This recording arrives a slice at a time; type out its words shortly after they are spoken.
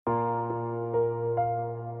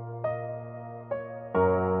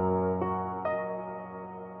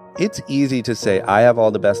It's easy to say, I have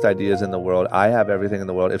all the best ideas in the world. I have everything in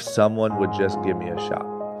the world. If someone would just give me a shot.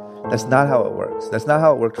 That's not how it works. That's not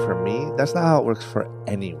how it worked for me. That's not how it works for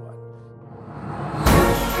anyone.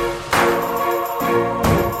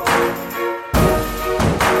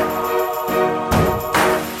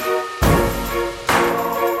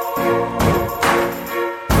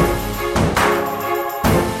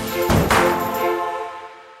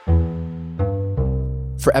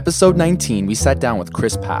 For episode 19, we sat down with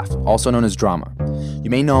Chris Pfaff, also known as Drama.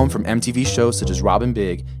 You may know him from MTV shows such as Robin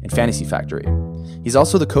Big and Fantasy Factory. He's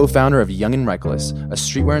also the co-founder of Young and Reckless, a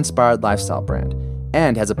streetwear-inspired lifestyle brand,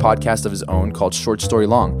 and has a podcast of his own called Short Story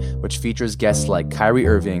Long, which features guests like Kyrie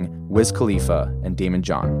Irving, Wiz Khalifa, and Damon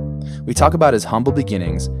John. We talk about his humble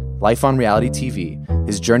beginnings, life on reality TV,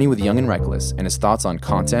 his journey with Young and Reckless, and his thoughts on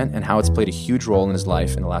content and how it's played a huge role in his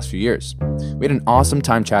life in the last few years. We had an awesome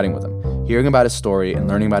time chatting with him, hearing about his story and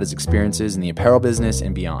learning about his experiences in the apparel business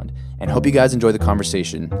and beyond. And hope you guys enjoy the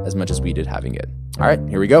conversation as much as we did having it. All right,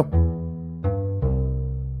 here we go.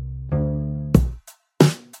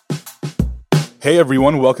 Hey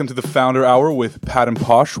everyone, welcome to the Founder Hour with Pat and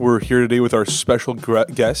Posh. We're here today with our special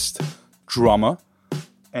guest, Drama.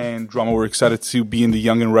 And Drama, we're excited to be in the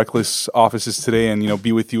Young and Reckless offices today and,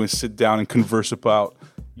 be with you and sit down and converse about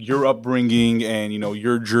your upbringing and,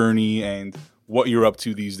 your journey and what you're up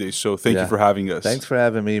to these days. So thank you for having us. Thanks for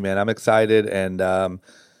having me, man. I'm excited. And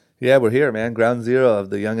we're here, man. Ground zero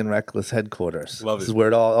of the Young and Reckless headquarters. Love it. This is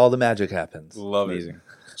where all the magic happens. Love it.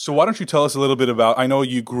 So why don't you tell us a little bit about, I know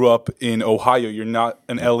you grew up in Ohio. You're not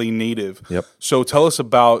an LA native. Yep. So tell us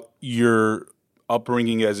about your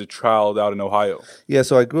upbringing as a child out in Ohio. Yeah,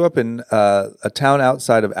 so I grew up in a town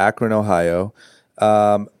outside of Akron, Ohio.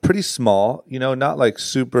 Pretty small, not like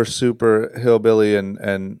super hillbilly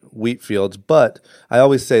and wheat fields. But I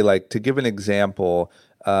always say, like, to give an example,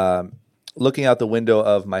 looking out the window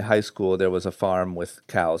of my high school, there was a farm with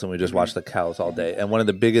cows, and we just watched the cows all day. And one of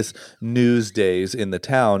the biggest news days in the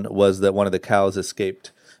town was that one of the cows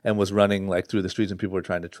escaped and was running like through the streets, and people were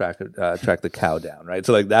trying to track the cow down, right?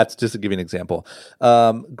 So like that's just to give you an example.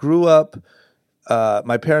 Grew up.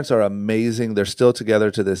 My parents are amazing. They're still together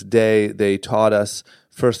to this day. They taught us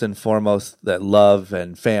first and foremost that love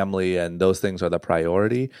and family and those things are the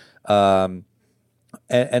priority. And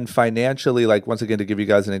financially, like once again, to give you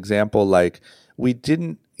guys an example, like we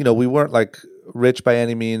didn't, we weren't like rich by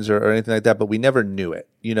any means or anything like that, but we never knew it.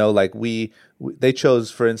 Like they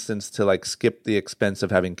chose, for instance, to like skip the expense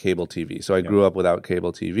of having cable TV. So I grew up without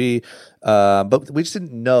cable TV, but we just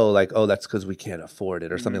didn't know like, oh, that's because we can't afford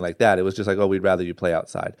it or something like that. It was just like, oh, we'd rather you play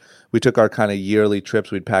outside. We took our kind of yearly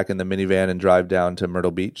trips. We'd pack in the minivan and drive down to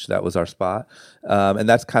Myrtle Beach. That was our spot. And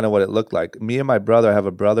that's kind of what it looked like. Me and my brother, I have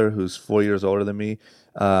a brother who's 4 years older than me.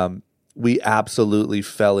 We absolutely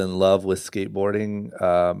fell in love with skateboarding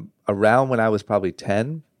around when I was probably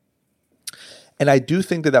 10. And I do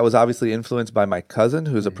think that was obviously influenced by my cousin,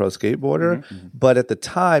 who's a pro skateboarder. But at the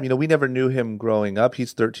time, we never knew him growing up.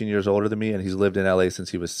 He's 13 years older than me, and he's lived in LA since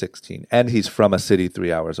he was 16. And he's from a city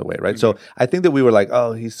 3 hours away, right? So I think that we were like,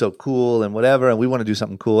 oh, he's so cool and whatever, and we want to do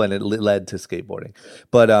something cool, and it led to skateboarding.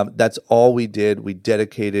 But that's all we did. We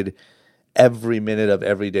dedicated every minute of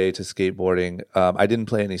every day to skateboarding. I didn't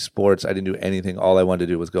play any sports. I didn't do anything. All I wanted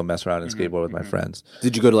to do was go mess around and skateboard with my friends.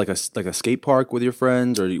 Did you go to like a skate park with your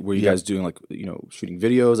friends, or were you guys doing like shooting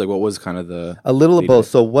videos? Like what was kind of a little of both.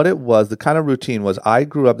 So what it was, the kind of routine was, I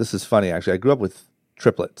grew up. This is funny actually. I grew up with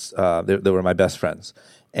triplets. They were my best friends,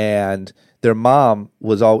 and their mom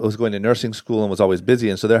was going to nursing school and was always busy,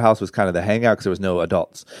 and so their house was kind of the hangout because there was no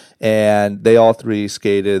adults. And they all three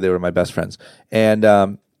skated. They were my best friends,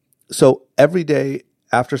 and so every day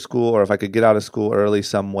after school, or if I could get out of school early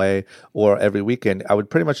some way, or every weekend, I would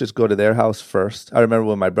pretty much just go to their house first. I remember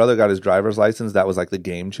when my brother got his driver's license, that was like the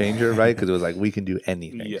game changer, right? Because it was like, we can do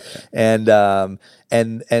anything. Yeah.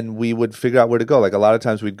 And we would figure out where to go. Like a lot of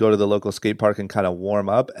times we'd go to the local skate park and kind of warm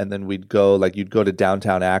up, and then we'd go, like you'd go to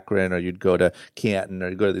downtown Akron, or you'd go to Canton, or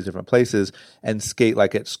you'd go to these different places and skate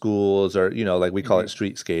like at schools, or, like we call it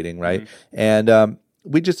street skating, right? And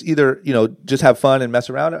we just either, just have fun and mess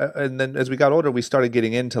around. And then as we got older, we started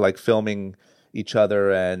getting into like filming each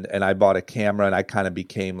other. And I bought a camera, and I kind of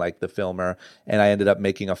became like the filmer. And I ended up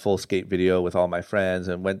making a full skate video with all my friends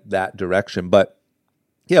and went that direction. But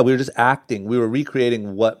yeah, we were just acting. We were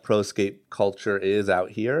recreating what pro skate culture is out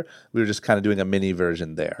here. We were just kind of doing a mini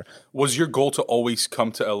version there. Was your goal to always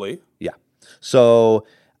come to LA? Yeah. So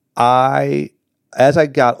as I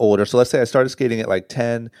got older, so let's say I started skating at like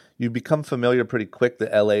 10, you become familiar pretty quick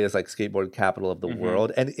that LA is like skateboard capital of the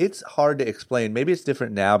world. And it's hard to explain. Maybe it's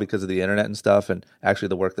different now because of the internet and stuff, and actually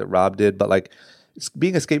the work that Rob did. But like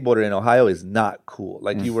being a skateboarder in Ohio is not cool.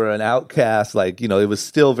 Like you were an outcast. Like, it was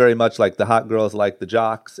still very much like the hot girls, like the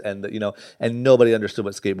jocks, and and nobody understood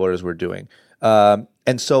what skateboarders were doing.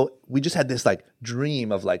 And so we just had this like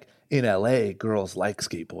dream of like in LA, girls like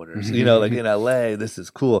skateboarders. Like in LA, this is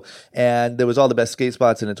cool. And there was all the best skate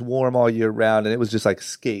spots, and it's warm all year round, and it was just like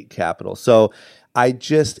skate capital. So I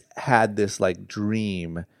just had this like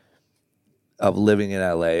dream of living in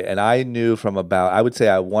LA. And I knew I would say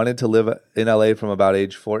I wanted to live in LA from about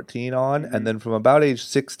age 14 on. And then from about age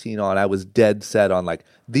 16 on, I was dead set on like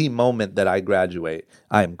the moment that I graduate,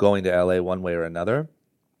 I am going to LA one way or another.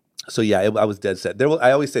 So yeah, I was dead set.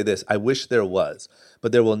 I always say this, I wish there was,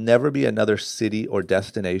 but there will never be another city or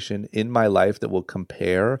destination in my life that will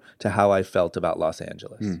compare to how I felt about Los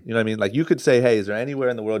Angeles. You know what I mean? Like you could say, hey, is there anywhere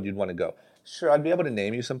in the world you'd want to go? Sure, I'd be able to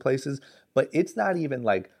name you some places, but it's not even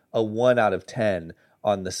like a 1 out of 10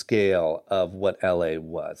 on the scale of what LA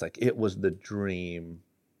was. Like it was the dream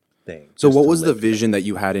thing. So what was the vision that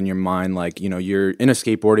you had in your mind? Like, you're into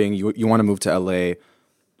skateboarding, you want to move to LA.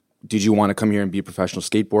 Did you want to come here and be a professional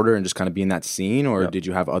skateboarder and just kind of be in that scene, or did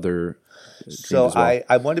you have other dreams So as well?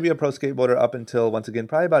 I wanted to be a pro skateboarder up until, once again,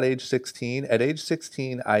 probably about age 16. At age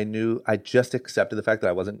 16, I knew I just accepted the fact that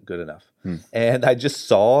I wasn't good enough. And I just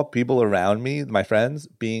saw people around me, my friends,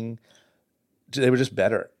 they were just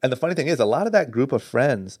better. And the funny thing is, a lot of that group of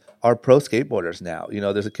friends are pro skateboarders now.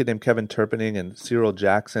 There's a kid named Kevin Turpening and Cyril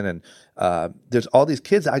Jackson, and there's all these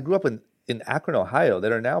kids I grew up in Akron, Ohio,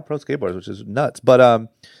 that are now pro skateboarders, which is nuts. But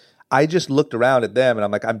I just looked around at them, and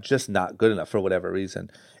I'm like, I'm just not good enough for whatever reason.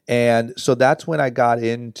 And so that's when I got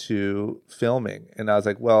into filming. And I was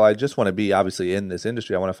like, well, I just want to be obviously in this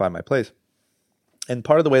industry. I want to find my place. And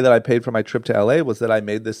part of the way that I paid for my trip to LA was that I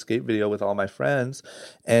made this skate video with all my friends,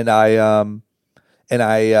 and I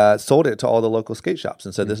sold it to all the local skate shops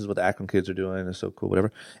and said, this is what the Akron kids are doing. It's so cool,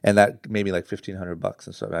 whatever. And that made me like $1,500.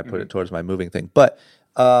 And so I put it towards my moving thing. But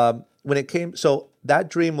when it came, so that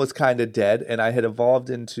dream was kind of dead, and I had evolved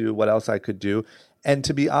into what else I could do. And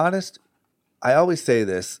to be honest, I always say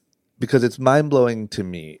this because it's mind-blowing to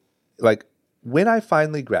me. Like when I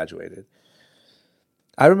finally graduated,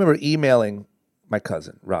 I remember emailing my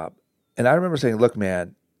cousin, Rob. And I remember saying, look,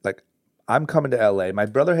 man, like I'm coming to LA. My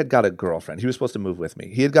brother had got a girlfriend. He was supposed to move with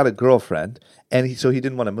me. He had got a girlfriend, and so he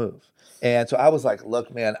didn't want to move. And so I was like,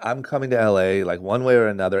 look, man, I'm coming to LA like one way or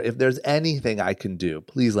another. If there's anything I can do,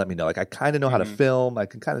 please let me know. Like I kind of know how to film. I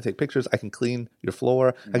can kind of take pictures. I can clean your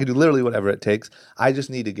floor. I can do literally whatever it takes. I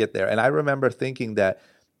just need to get there. And I remember thinking that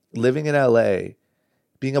living in LA,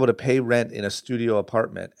 being able to pay rent in a studio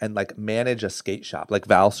apartment and like manage a skate shop, like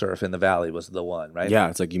Val Surf in the Valley was the one, right?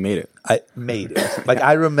 Yeah, it's like you made it. I made it. Like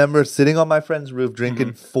I remember sitting on my friend's roof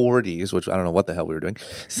drinking 40s, which I don't know what the hell we were doing,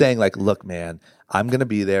 saying like, look, man, I'm going to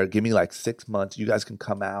be there. Give me like 6 months. You guys can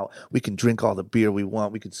come out. We can drink all the beer we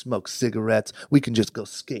want. We can smoke cigarettes. We can just go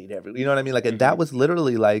skate everywhere. You know what I mean? Like, and that was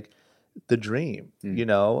literally like the dream,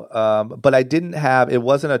 but I didn't have, it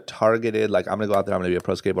wasn't a targeted, like, I'm going to go out there, I'm going to be a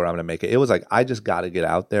pro skateboarder, I'm going to make it. It was like, I just got to get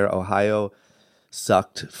out there. Ohio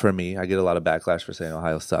sucked for me. I get a lot of backlash for saying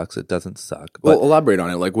Ohio sucks. It doesn't suck. But Well, elaborate on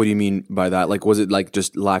it. Like, what do you mean by that? Like, was it like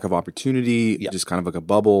just lack of opportunity, just kind of like a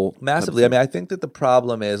bubble? massively. I mean, I think that the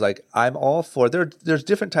problem is like I'm all for there's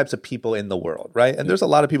different types of people in the world, right? And there's a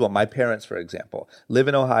lot of people. My parents, for example, live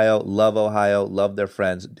in Ohio, love their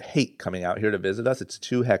friends, hate coming out here to visit us. It's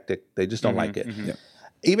too hectic. They just don't like it. Yeah.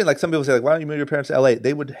 Even like some people say, like, why don't you move your parents to LA?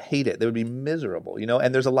 They would hate it. They would be miserable,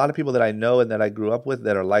 And there's a lot of people that I know and that I grew up with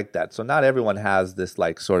that are like that. So not everyone has this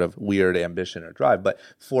like sort of weird ambition or drive. But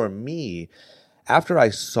for me, after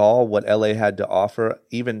I saw what LA had to offer,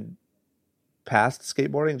 even past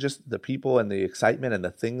skateboarding, just the people and the excitement and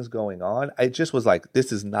the things going on, I just was like,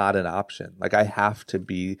 this is not an option. Like I have to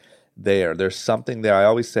be there. There's something there. I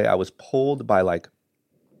always say I was pulled by like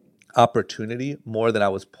opportunity more than I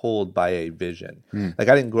was pulled by a vision. Like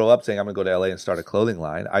I didn't grow up saying I'm gonna go to LA and start a clothing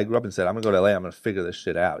line. I grew up and said I'm gonna go to LA, I'm gonna figure this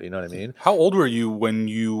shit out. You know what I mean? How old were you when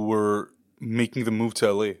you were making the move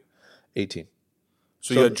to LA? 18.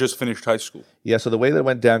 So you had just finished high school. Yeah, so the way that it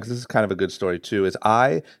went down, because this is kind of a good story too, is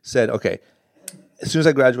I said, okay, as soon as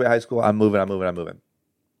I graduate high school, I'm moving.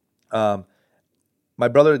 My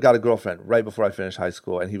brother got a girlfriend right before I finished high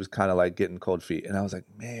school, and he was kind of like getting cold feet. And I was like,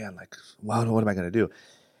 man, like, wow, what am I gonna do?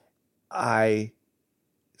 I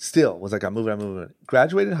still was like, I'm moving.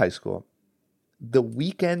 Graduated high school. The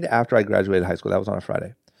weekend after I graduated high school, that was on a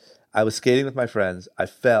Friday, I was skating with my friends. I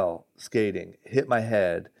fell skating, hit my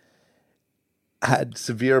head, had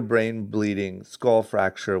severe brain bleeding, skull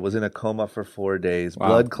fracture, was in a coma for 4 days,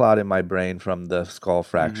 blood clot in my brain from the skull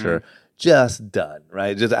fracture, just done,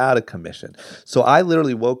 right? Just out of commission. So I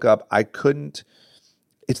literally woke up.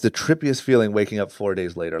 it's the trippiest feeling waking up 4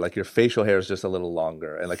 days later. Like your facial hair is just a little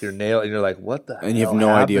longer, and like your nail, and you're like, what the? And you have hell no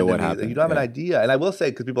idea happened to what me? happened. You don't have an Yeah. idea. And I will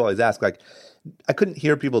say, because people always ask, like, I couldn't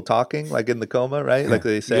hear people talking, like in the coma, right? Like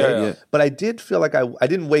they say. Yeah. But I did feel like I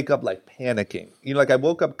didn't wake up like panicking. You know, like I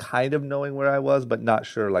woke up kind of knowing where I was, but not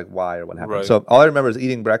sure like why or what happened. Right. So all I remember is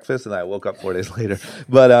eating breakfast, and then I woke up 4 days later.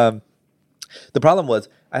 But the problem was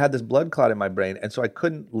I had this blood clot in my brain, and so I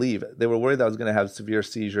couldn't leave. They were worried that I was going to have severe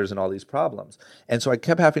seizures and all these problems. And so I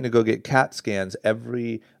kept having to go get CAT scans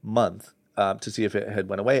every month to see if it had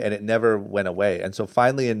went away, and it never went away. And so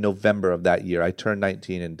finally in November of that year, I turned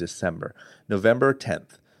 19 in December. November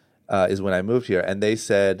 10th is when I moved here, and they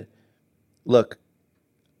said, look,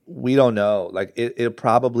 we don't know. Like it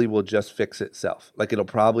probably will just fix itself. Like it'll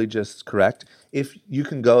probably just correct. If you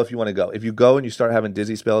can go, if you want to go. If you go and you start having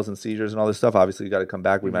dizzy spells and seizures and all this stuff, obviously you got to come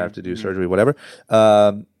back. We might have to do surgery, whatever.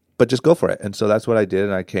 But just go for it. And so that's what I did.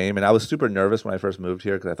 And I came, and I was super nervous when I first moved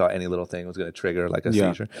here because I thought any little thing was going to trigger like a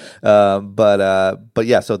seizure. But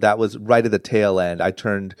yeah, so that was right at the tail end. I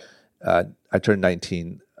turned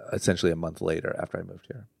 19 essentially a month later after I moved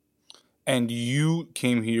here. And you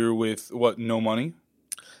came here with what? No money?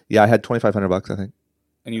 Yeah, I had $2,500, I think.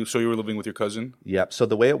 And you were living with your cousin? Yep. So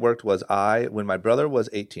the way it worked was when my brother was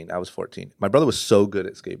 18, I was 14. My brother was so good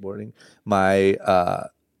at skateboarding. My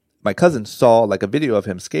cousin saw like a video of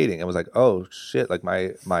him skating and was like, oh shit, like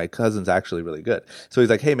my cousin's actually really good. So he's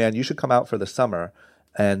like, hey man, you should come out for the summer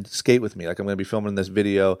and skate with me. Like I'm going to be filming this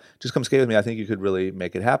video. Just come skate with me. I think you could really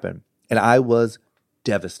make it happen. And I was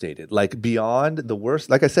devastated, like beyond the worst.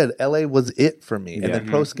 Like I said, LA was it for me. And then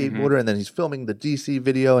pro skateboarder, and then he's filming the DC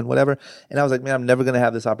video and whatever. And I was like, man, I'm never going to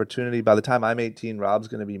have this opportunity. By the time I'm 18, Rob's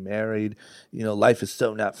going to be married. You know, life is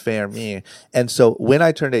so not fair, me. And so when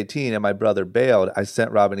I turned 18 and my brother bailed, I sent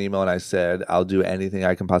Rob an email and I said, I'll do anything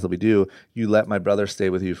I can possibly do. You let my brother stay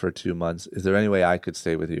with you for 2 months. Is there any way I could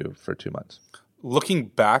stay with you for 2 months? Looking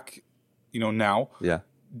back, now, Yeah.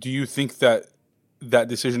 do you think that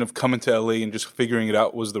decision of coming to LA and just figuring it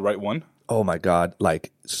out was the right one? Oh my God,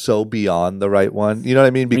 like so beyond the right one. You know what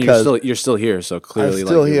I mean? I mean, Because you're still here, so clearly I'm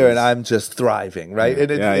still like, here and I'm just thriving, right? Yeah.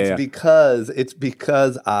 And Yeah. it's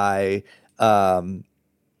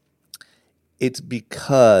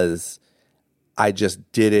because I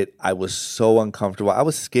just did it. I was so uncomfortable. I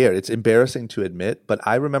was scared. It's embarrassing to admit, but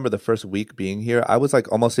I remember the first week being here, I was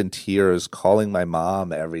like almost in tears calling my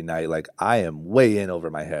mom every night. Like I am way in over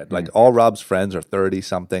my head. Like all Rob's friends are 30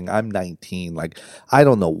 something. I'm 19. Like I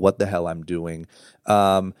don't know what the hell I'm doing.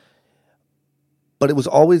 But it was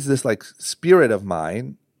always this like spirit of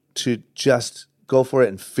mine to just go for it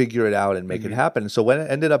and figure it out and make it happen. So what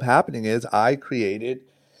ended up happening is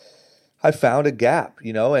I found a gap,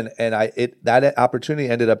 and that opportunity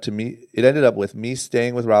ended up with me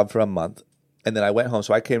staying with Rob for a month. And then I went home.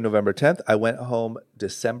 So I came November 10th. I went home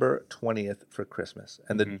December 20th for Christmas.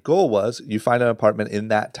 And the goal was you find an apartment in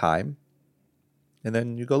that time and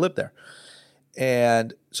then you go live there.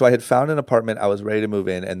 And so I had found an apartment. I was ready to move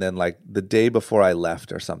in. And then like the day before I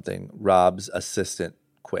left or something, Rob's assistant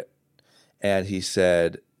quit. And he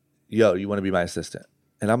said, yo, you want to be my assistant?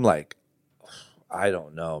 And I'm like, I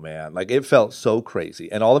don't know, man. Like it felt so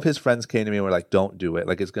crazy. And all of his friends came to me and were like, don't do it.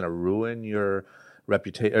 Like it's going to ruin your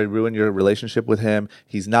reputation, ruin your relationship with him.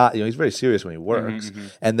 He's not, he's very serious when he works.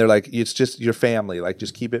 And they're like, it's just your family. Like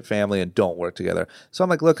just keep it family and don't work together. So I'm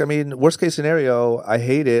like, look, I mean, worst case scenario, I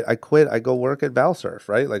hate it. I quit. I go work at Valsurf,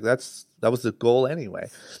 right? Like that was the goal anyway.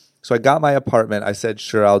 So I got my apartment. I said,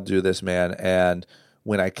 sure, I'll do this, man. And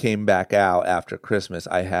when I came back out after Christmas,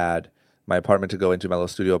 I had my apartment to go into, my little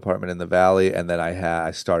studio apartment in the Valley, and then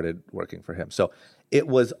I started working for him. So it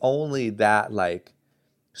was only that like,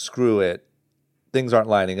 screw it, things aren't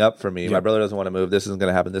lining up for me. My brother doesn't want to move. This isn't going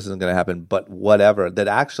to happen. This isn't going to happen. But whatever, that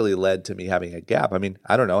actually led to me having a gap. I mean,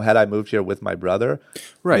 I don't know. Had I moved here with my brother,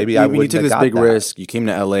 right? Maybe I wouldn't you took have this got big that. risk. You came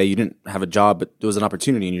to LA. You didn't have a job, but there was an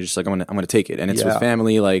opportunity, and you're just like, I'm gonna take it. And it's with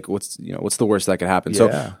family. Like, what's the worst that could happen? So,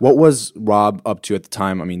 what was Rob up to at the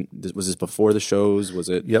time? I mean, was this before the shows? Was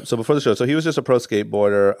it? Yep. So before the show, so he was just a pro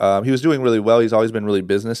skateboarder. He was doing really well. He's always been really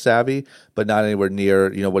business savvy, but not anywhere near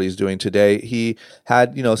what he's doing today. He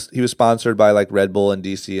had he was sponsored by like Red Bull and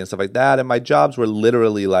DC and stuff like that. And my jobs were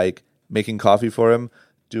literally like making coffee for him,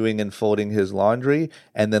 doing and folding his laundry,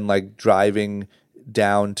 and then like driving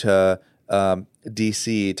down to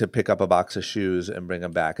DC to pick up a box of shoes and bring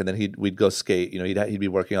them back. And then we'd go skate. He'd be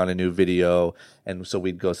working on a new video, and so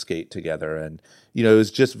we'd go skate together. And it was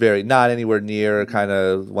just very not anywhere near kind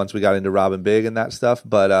of once we got into Robin Big and that stuff.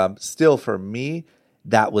 But still, for me,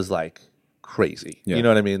 that was like crazy. You know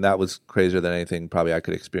what I mean? That was crazier than anything probably I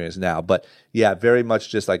could experience now. But yeah, very much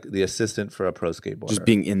just like the assistant for a pro skateboarder. Just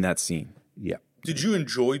being in that scene. Yeah. Did you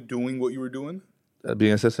enjoy doing what you were doing?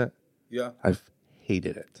 Being assistant? Yeah. I've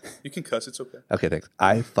hated it. You can cuss. It's okay. Okay, thanks.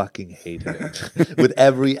 I fucking hated it with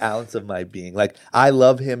every ounce of my being. Like, I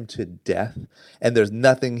love him to death, and there's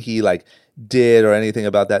nothing he like did or anything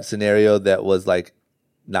about that scenario that was like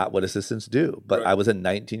not what assistants do. But Right. I was a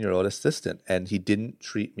 19-year-old assistant, and he didn't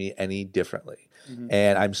treat me any differently.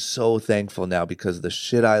 And I'm so thankful now because the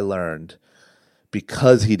shit I learned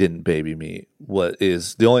because he didn't baby me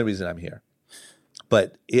is the only reason I'm here.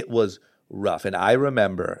 But it was rough, and I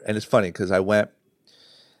remember, and it's funny because I went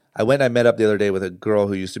and I met up the other day with a girl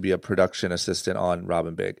who used to be a production assistant on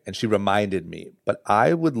Robin Big, and she reminded me. But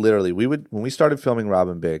I would literally, when we started filming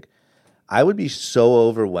Robin Big, I would be so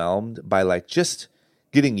overwhelmed by like just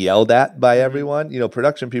getting yelled at by everyone,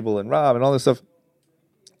 production people and Rob and all this stuff,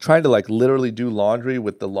 trying to like literally do laundry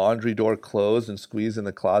with the laundry door closed and squeeze in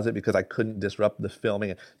the closet because I couldn't disrupt the filming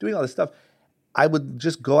and doing all this stuff. I would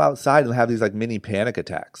just go outside and have these like mini panic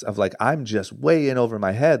attacks of like, I'm just way in over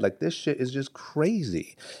my head. Like, this shit is just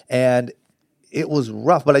crazy. And it was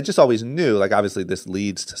rough, but I just always knew, like, obviously this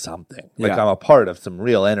leads to something. Like, I'm a part of some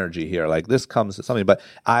real energy here. Like, this comes to something, but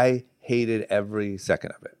I hated every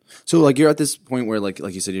second of it. So, like, you're at this point where, like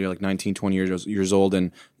you said, you're like 19, 20 years old,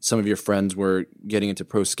 and some of your friends were getting into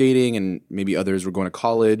pro skating, and maybe others were going to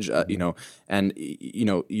college, and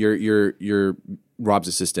you're Rob's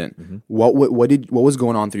assistant. Mm-hmm. What was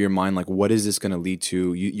going on through your mind? Like, what is this going to lead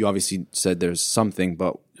to? You obviously said there's something,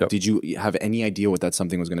 but did you have any idea what that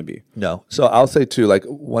something was going to be? No. So I'll say too, like,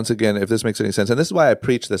 once again, if this makes any sense, and this is why I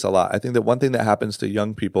preach this a lot. I think that one thing that happens to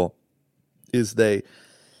young people is they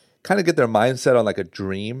kind of get their mindset on like a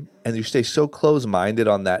dream, and you stay so close-minded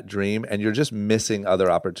on that dream, and you're just missing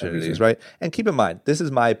other opportunities, right? And keep in mind, this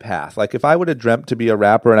is my path. Like, if I would have dreamt to be a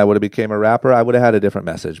rapper and I would have became a rapper, I would have had a different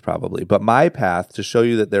message probably. But my path, to show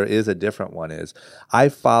you that there is a different one, is I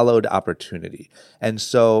followed opportunity. And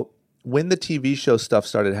so when the TV show stuff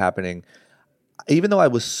started happening, even though I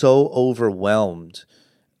was so overwhelmed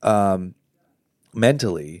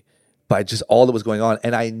mentally by just all that was going on,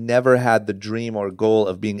 and I never had the dream or goal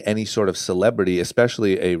of being any sort of celebrity,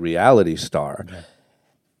 especially a reality star. Okay.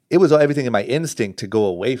 It was everything in my instinct to go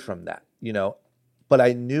away from that, But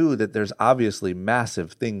I knew that there's obviously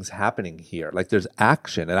massive things happening here. Like, there's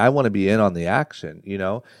action, and I want to be in on the action,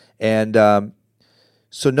 And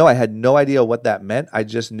so no, I had no idea what that meant. I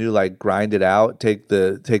just knew, like, grind it out, take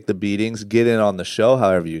the beatings, get in on the show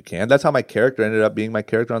however you can. That's how my character ended up being my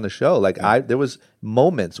character on the show. Like, there was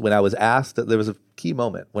moments when I was asked, there was a key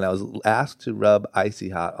moment when I was asked to rub Icy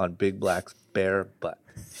Hot on Big Black's bare butt.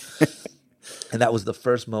 And that was the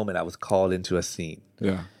first moment I was called into a scene.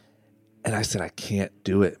 Yeah. And I said, I can't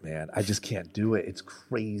do it, man. I just can't do it. It's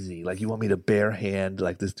crazy. Like, you want me to bare hand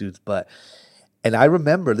like this dude's butt? And I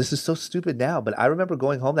remember, this is so stupid now, but I remember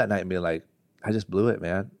going home that night and being like, I just blew it,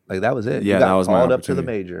 man. Like, that was it. Yeah, you got that was my called up to the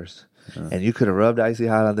majors, and you could have rubbed Icy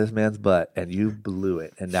Hot on this man's butt, and you blew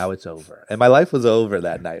it, and now it's over. And my life was over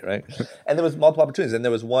that night, right? And there was multiple opportunities, and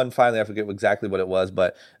there was one finally, I forget exactly what it was,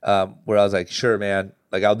 but where I was like, sure, man,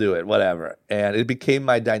 like, I'll do it, whatever. And it became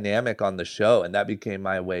my dynamic on the show, and that became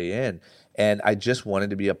my way in. And I just wanted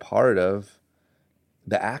to be a part of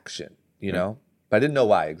the action, But I didn't know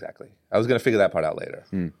why exactly. I was going to figure that part out later.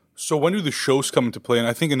 So when do the shows come into play? And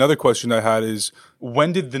I think another question I had is,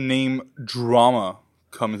 when did the name Drama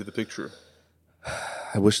come into the picture?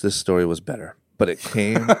 I wish this story was better, but it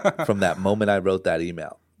came from that moment I wrote that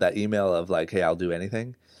email. That email of like, hey, I'll do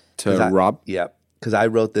anything. To Rob? Yeah. Because I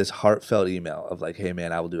wrote this heartfelt email of like, hey,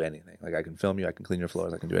 man, I will do anything. Like, I can film you. I can clean your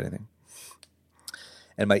floors. I can do anything.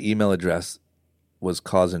 And my email address was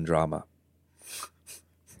Cause and Drama.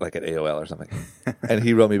 Like at AOL or something. And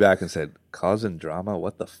he wrote me back and said, Cause and Drama?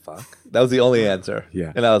 What the fuck? That was the only answer.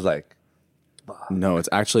 Yeah. And I was like, fuck. No, it's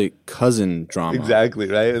actually Cousin Drama. Exactly,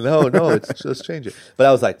 right? No, let's change it. But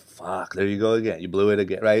I was like, fuck, there you go again. You blew it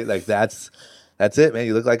again, right? Like, that's it, man.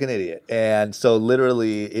 You look like an idiot. And so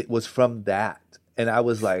literally it was from that. And I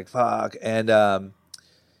was like, fuck. And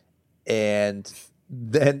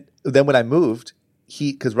then when I moved,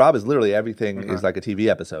 because Rob is literally everything is like a TV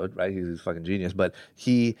episode, right? He's a fucking genius. But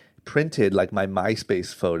he printed like my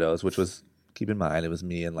MySpace photos, which was, keep in mind, it was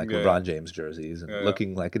me in like LeBron James jerseys and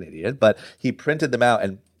looking like an idiot. But he printed them out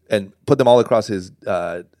and put them all across his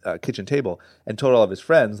kitchen table and told all of his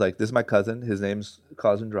friends, like, this is my cousin. His name's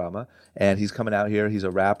Cause and Drama. And he's coming out here. He's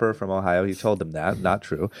a rapper from Ohio. He told them that. Not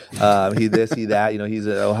true. He this, he that. He's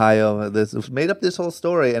in Ohio. This made up this whole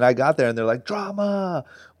story. And I got there and they're like, Drama,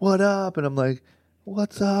 what up? And I'm like,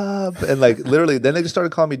 what's up? And like literally, then they just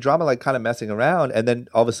started calling me Drama, like kind of messing around. And then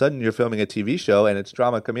all of a sudden you're filming a TV show and it's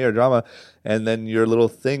Drama, come here, Drama. And then your little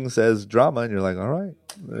thing says Drama and you're like, all right,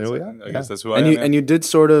 there we are. I guess that's who And I am. and you did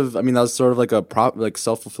sort of, I mean, that was sort of like a like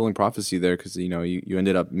self-fulfilling prophecy there, because you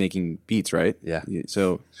ended up making beats, right? Yeah.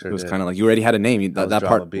 So Sure it was did. kind of like you already had a name. was That Drama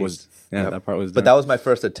part Beats. was that part was. But that was my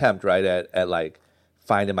first attempt, right, at like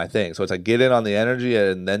finding my thing. So it's like get in on the energy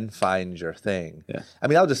and then find your thing. Yeah. I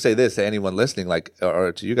mean, I'll just say this to anyone listening, like,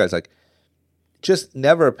 or to you guys, like, just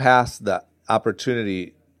never pass the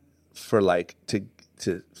opportunity for like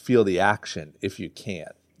to feel the action if you can.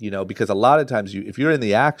 Because a lot of times if you're in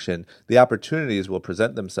the action, the opportunities will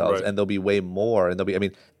present themselves Right. and there'll be way more. And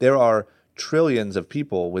there are trillions of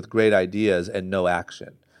people with great ideas and no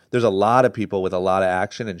action. There's a lot of people with a lot of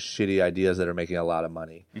action and shitty ideas that are making a lot of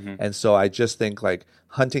money. And so I just think like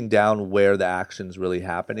hunting down where the action's really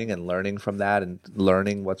happening and learning from that and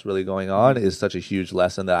learning what's really going on is such a huge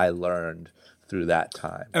lesson that I learned through that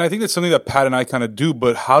time. And I think that's something that Pat and I kind of do,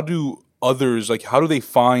 but how do others, like, how do they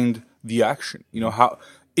find the action? How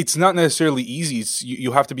it's not necessarily easy.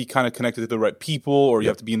 You have to be kind of connected to the right people, or you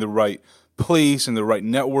have to be in the right place and the right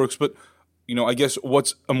networks. But, I guess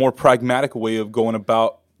what's a more pragmatic way of going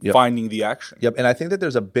about finding the action? Yep. And I think that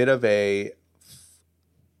there's a bit of and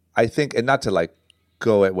not to like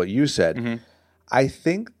go at what you said, I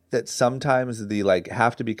think that sometimes the like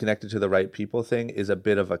have to be connected to the right people thing is a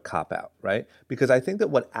bit of a cop out, right? Because I think that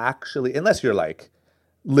what actually, unless you're like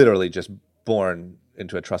literally just born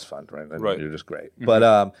into a trust fund, right? And Right. You're just great. But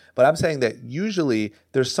I'm saying that usually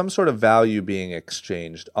there's some sort of value being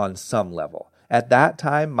exchanged on some level. At that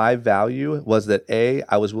time, my value was that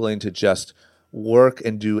I was willing to just work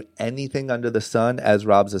and do anything under the sun as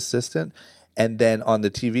Rob's assistant. And then on the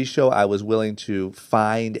TV show, I was willing to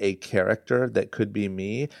find a character that could be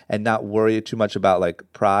me and not worry too much about like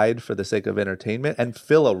pride for the sake of entertainment and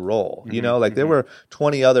fill a role. There were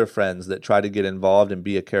 20 other friends that tried to get involved and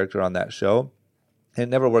be a character on that show. And it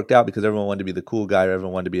never worked out because everyone wanted to be the cool guy or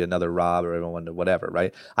everyone wanted to be another Rob or everyone wanted to whatever,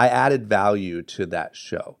 right? I added value to that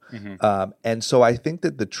show. And so I think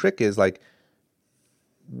that the trick is like,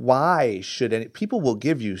 why should people will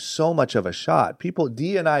give you so much of a shot.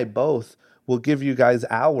 D and I both will give you guys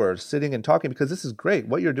hours sitting and talking because this is great.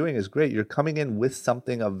 What you're doing is great. You're coming in with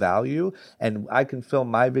something of value and I can film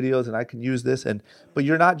my videos and I can use this. But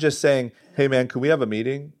you're not just saying, hey man, can we have a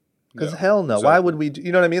meeting? Because hell no. Exactly. Why would we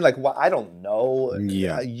you know what I mean? Like, I don't know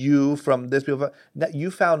you from this people. You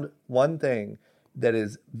found one thing that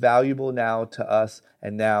is valuable now to us,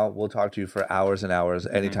 and now we'll talk to you for hours and hours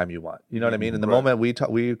anytime you want. You know what I mean? And the moment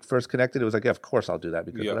we first connected, it was like, yeah, of course I'll do that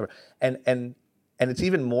because whatever. And it's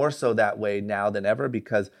even more so that way now than ever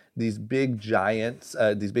because these big giants,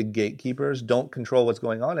 these big gatekeepers don't control what's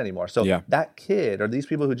going on anymore. So that kid or these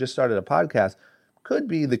people who just started a podcast could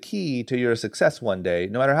be the key to your success one day,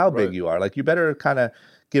 no matter how big you are. Like you better kind of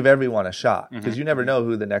give everyone a shot because you never know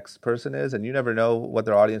who the next person is and you never know what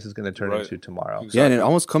their audience is going to turn into tomorrow. Exactly. Yeah, and it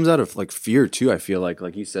almost comes out of like fear too. I feel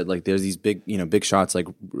like you said, like there's these big, big shots like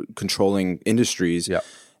controlling industries. Yeah.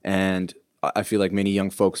 And I feel like many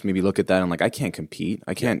young folks maybe look at that and like, I can't compete.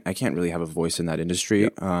 I can't really have a voice in that industry.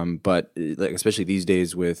 But like, especially these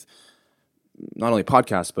days with not only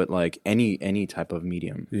podcasts, but like any type of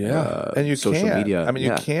medium. And you social media. I mean,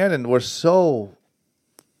 you can, and we're so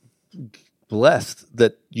blessed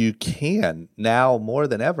that you can now more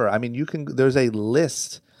than ever. I mean, there's a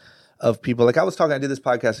list of people. Like I did this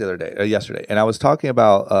podcast yesterday, and I was talking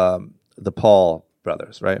about the Paul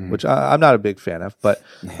brothers, right? Which I'm not a big fan of, but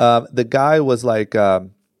the guy was like,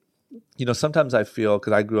 sometimes I feel,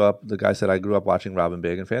 because the guy said I grew up watching Robin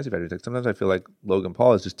Big and Fantasy Factory. Sometimes I feel like Logan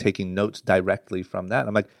Paul is just taking notes directly from that. And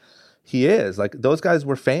I'm like, he is. Like, those guys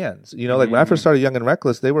were fans. Like when I first started Young and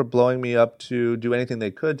Reckless, they were blowing me up to do anything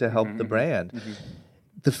they could to help the brand.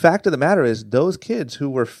 The fact of the matter is those kids who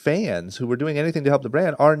were fans, who were doing anything to help the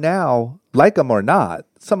brand, are now, like them or not,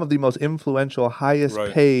 some of the most influential, highest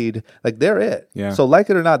paid, like they're it. Yeah. So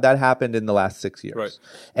like it or not, that happened in the last 6 years. Right.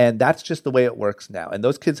 And that's just the way it works now. And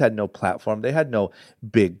those kids had no platform. They had no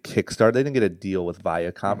big kickstart. They didn't get a deal with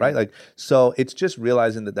Viacom, right? Like, so it's just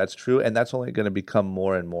realizing that that's true. And that's only going to become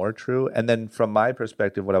more and more true. And then from my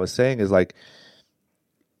perspective, what I was saying is like,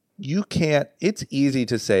 it's easy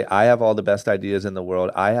to say, I have all the best ideas in the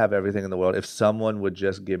world. I have everything in the world. If someone would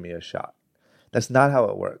just give me a shot. That's not how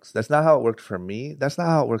it works. That's not how it worked for me. That's not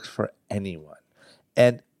how it works for anyone.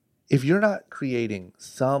 And if you're not creating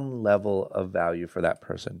some level of value for that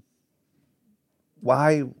person,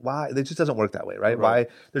 why? It just doesn't work that way, right? Why?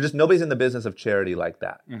 Nobody's in the business of charity like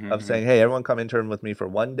that, of saying, hey, everyone come intern with me for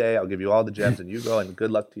one day. I'll give you all the gems and you go and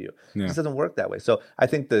good luck to you. It just doesn't work that way. So I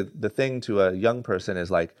think the thing to a young person is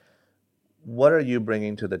like, what are you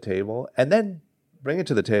bringing to the table? And then bring it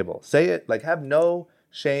to the table. Say it, like have no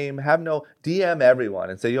shame, DM everyone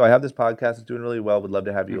and say, yo, I have this podcast, it's doing really well, would love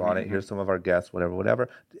to have you on it. Here's some of our guests, whatever.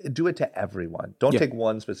 Do it to everyone. Don't take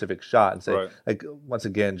one specific shot and say, like, once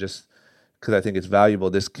again, just because I think it's valuable.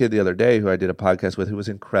 This kid the other day who I did a podcast with, who was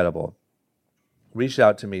incredible, reached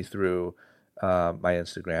out to me through my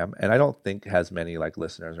Instagram, and I don't think has many like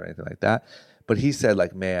listeners or anything like that. But he said,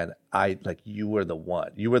 like, man, you were the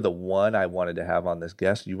one. You were the one I wanted to have on this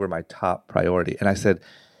guest. You were my top priority. And I said,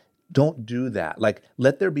 don't do that. Like,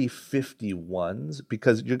 let there be 50 ones,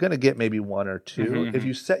 because you're going to get maybe one or two. If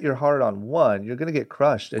you set your heart on one, you're going to get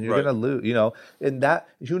crushed and you're going to lose, and that,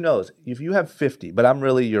 who knows, if you have 50, but I'm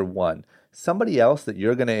really your one, somebody else that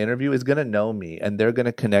you're going to interview is going to know me and they're going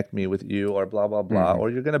to connect me with you or blah, blah, blah, or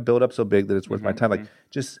you're going to build up so big that it's worth my time. Like,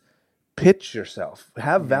 just pitch yourself,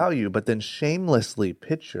 have value, but then shamelessly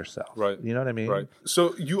pitch yourself. Right. You know what I mean? Right.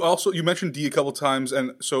 So you mentioned D a couple times,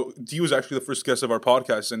 and so D was actually the first guest of our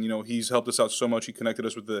podcast, and he's helped us out so much. He connected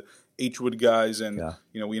us with the H-Wood guys, and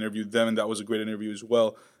we interviewed them, and that was a great interview as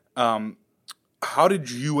well. How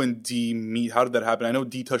did you and D meet? How did that happen? I know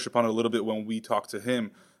D touched upon it a little bit when we talked to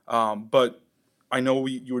him, but I know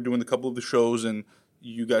you were doing a couple of the shows, and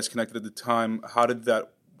you guys connected at the time. How did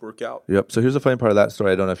that work out? Yep. So here's the funny part of that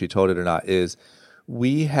story. I don't know if you told it or not. Is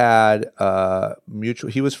we had mutual.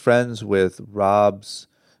 He was friends with Rob's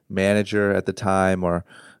manager at the time, or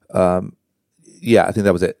I think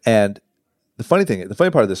that was it. And the funny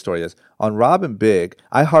part of this story is on Rob and Big,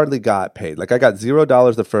 I hardly got paid. Like I got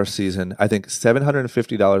 $0 the first season. I think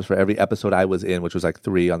 $750 for every episode I was in, which was like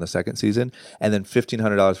 3 on the second season, and then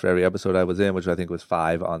 $1,500 for every episode I was in, which I think was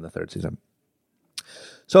 5 on the third season.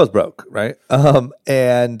 So I was broke, right?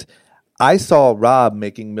 And I saw Rob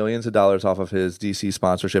making millions of dollars off of his DC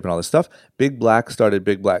sponsorship and all this stuff. Big Black started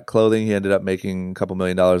Big Black Clothing. He ended up making a couple $1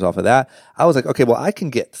 million off of that. I was like, okay, well, I can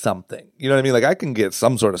get something. You know what I mean? Like I can get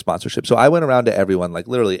some sort of sponsorship. So I went around to everyone, like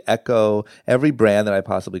literally Echo, every brand that I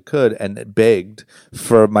possibly could, and begged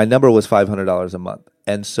for, my number was $500 a month.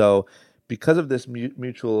 And so because of this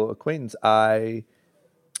mutual acquaintance, I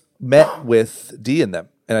met with D and them.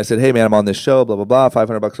 And I said, hey, man, I'm on this show, blah, blah, blah,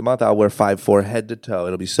 $500 a month. I'll wear 5'4" head to toe.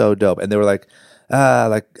 It'll be so dope. And they were like,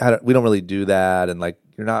 we don't really do that. And like,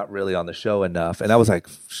 you're not really on the show enough. And I was like,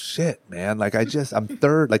 shit, man. Like, I'm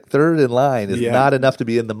third in line is not enough to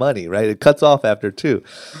be in the money, right? It cuts off after 2.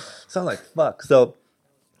 So I'm like, fuck. So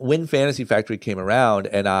when Fantasy Factory came around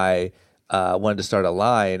and I wanted to start a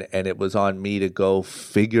line, and it was on me to go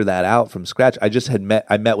figure that out from scratch. I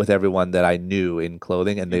met with everyone that I knew in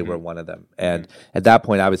clothing, and they were one of them. And at that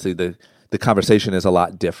point, obviously the conversation is a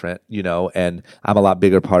lot different, and I'm a lot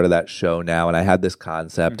bigger part of that show now. And I had this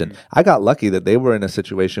concept, and I got lucky that they were in a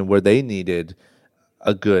situation where they needed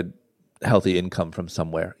a good, healthy income from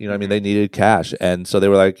somewhere. You know what I mean? They needed cash. And so they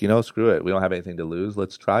were like, screw it. We don't have anything to lose.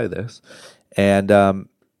 Let's try this. And,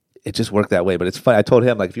 it just worked that way. But it's funny. I told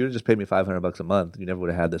him, like, if you would have just paid me $500 a month, you never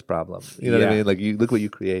would have had this problem. You know what I mean? Like, you look what you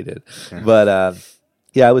created. But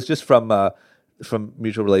it was just from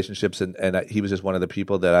mutual relationships, and he was just one of the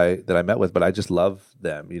people that I met with. But I just love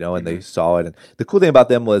them, and they saw it. And the cool thing about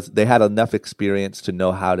them was they had enough experience to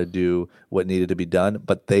know how to do what needed to be done,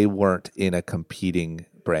 but they weren't in a competing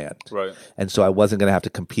brand. Right. And so I wasn't going to have to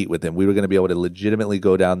compete with them. We were going to be able to legitimately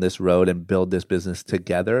go down this road and build this business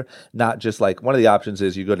together. Not just like, one of the options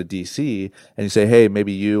is you go to DC and you say, hey,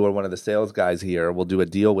 maybe you or one of the sales guys here will do a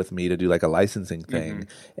deal with me to do like a licensing thing.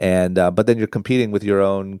 And, but then you're competing with your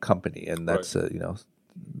own company, and that's, that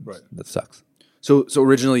sucks. So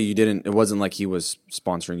originally it wasn't like he was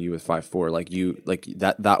sponsoring you with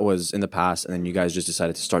 5'4", that was in the past, and then you guys just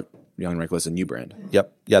decided to start Young and Reckless, a new brand.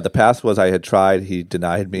 Yep. Yeah. The past was I had tried. He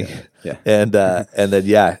denied me. Yeah. And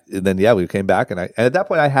then we came back, and at that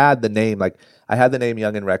point I had the name. Like I had the name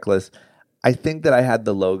Young and Reckless. I think that I had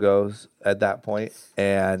the logos at that point,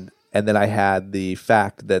 and then I had the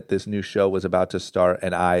fact that this new show was about to start,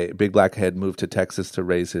 and Big Black had moved to Texas to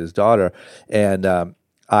raise his daughter, and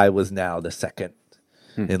I was now the second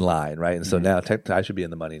in line, right? And so now I should be in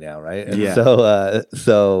the money now, right? And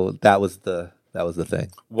so that was the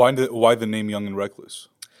thing. Why the name Young and Reckless?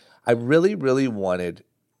 I really, really wanted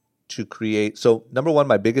to create. So number one,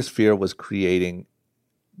 my biggest fear was creating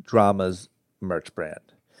Drama's merch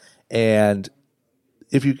brand. And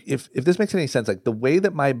if this makes any sense, like the way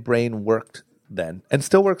that my brain worked then and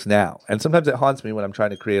still works now, and sometimes it haunts me when I'm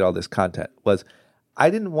trying to create all this content, was I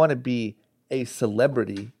didn't want to be a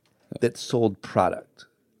celebrity that sold product.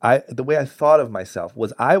 The way I thought of myself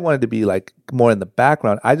was I wanted to be like more in the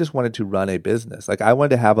background. I just wanted to run a business. Like I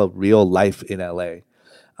wanted to have a real life in LA.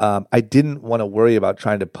 I didn't want to worry about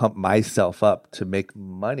trying to pump myself up to make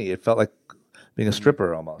money. It felt like being a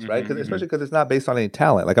stripper almost, right? Especially because it's not based on any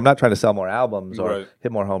talent. Like I'm not trying to sell more albums or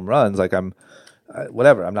hit more home runs. Like I'm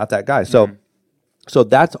whatever. I'm not that guy. So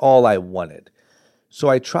that's all I wanted. So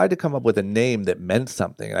I tried to come up with a name that meant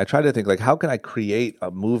something. And I tried to think like, how can I create a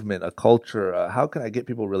movement, a culture? How can I get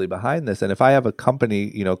people really behind this? And if I have a company,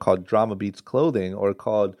 called Drama Beats Clothing or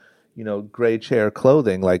called, Gray Chair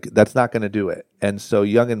Clothing, like that's not going to do it. And so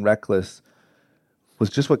Young and Reckless was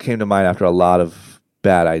just what came to mind after a lot of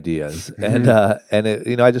bad ideas. And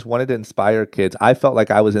it, I just wanted to inspire kids. I felt like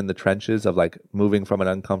I was in the trenches of like moving from an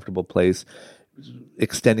uncomfortable place,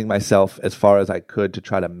 extending myself as far as I could to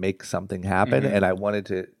try to make something happen. And I wanted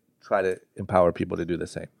to try to empower people to do the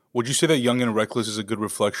same. Would you say that Young and Reckless is a good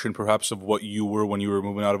reflection perhaps of what you were when you were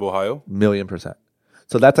moving out of Ohio? 1,000,000%.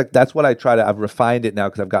 So that's what I try to, I've refined it now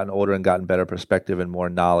because I've gotten older and gotten better perspective and more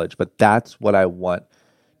knowledge, but that's what I want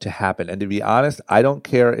to happen. And to be honest, I don't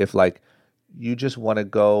care if like you just want to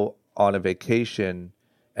go on a vacation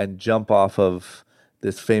and jump off of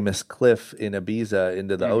this famous cliff in Ibiza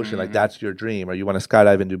into the ocean, like that's your dream, or you want to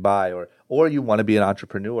skydive in Dubai, or you want to be an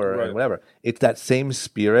entrepreneur and whatever. It's that same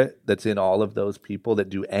spirit that's in all of those people that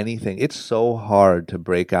do anything. It's so hard to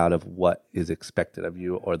break out of what is expected of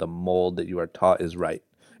you or the mold that you are taught is right.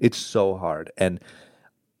 It's so hard. And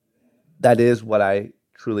that is what I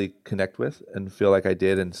truly connect with and feel like I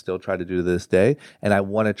did and still try to do to this day. And I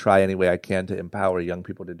want to try any way I can to empower young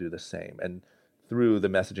people to do the same. And through the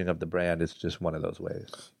messaging of the brand, it's just one of those ways.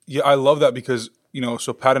 Yeah, I love that because,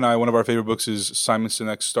 so Pat and I, one of our favorite books is Simon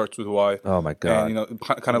Sinek's Starts With Why. Oh my God. And,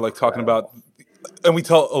 kind of like talking about, and we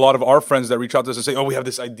tell a lot of our friends that reach out to us and say, oh, we have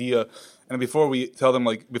this idea. And before we tell them,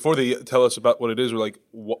 like, before they tell us about what it is, we're like,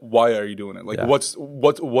 why are you doing it? Like, what's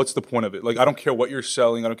the point of it? Like, I don't care what you're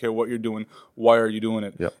selling. I don't care what you're doing. Why are you doing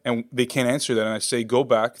it? Yep. And they can't answer that. And I say, go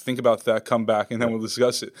back, think about that, come back, and then we'll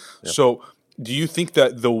discuss it. Yep. So do you think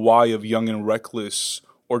that the why of Young and Reckless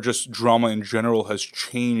or just drama in general has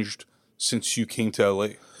changed since you came to LA?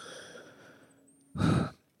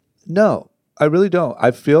 No, I really don't.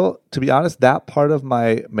 I feel, to be honest, that part of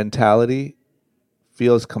my mentality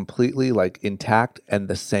feels completely like intact and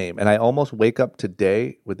the same. And I almost wake up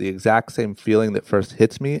today with the exact same feeling that first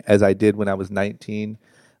hits me as I did when I was 19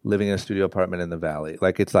 living in a studio apartment in the Valley.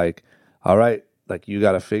 Like, it's like, all right, like you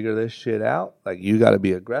got to figure this shit out. Like you got to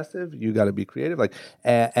be aggressive. You got to be creative. Like,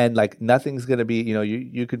 and like nothing's going to be,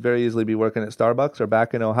 you could very easily be working at Starbucks or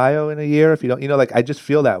back in Ohio in a year if you don't, like I just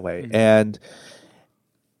feel that way. And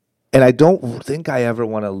I don't think I ever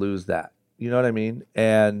want to lose that. You know what I mean?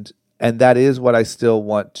 And that is what I still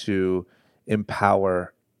want to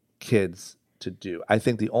empower kids to do. I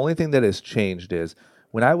think the only thing that has changed is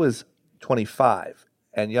when I was 25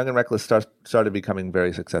 and Young and Reckless started becoming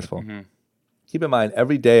very successful. Keep in mind,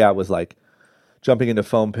 every day I was like jumping into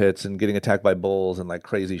foam pits and getting attacked by bulls and like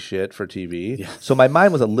crazy shit for TV. Yeah. So my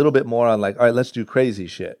mind was a little bit more on like, all right, let's do crazy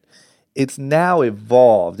shit. It's now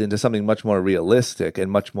evolved into something much more realistic and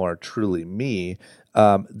much more truly me.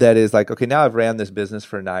 That is like, okay, now I've ran this business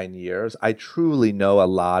for 9 years. I truly know a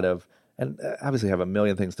lot of, and obviously have a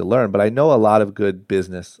million things to learn, but I know a lot of good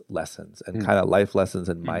business lessons and kind of life lessons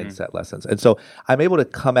and mindset lessons. And so I'm able to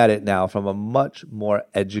come at it now from a much more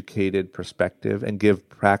educated perspective and give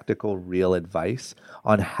practical, real advice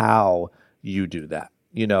on how you do that,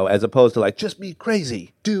 as opposed to like, just be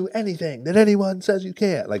crazy, do anything that anyone says you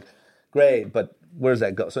can't. Like, great, but where does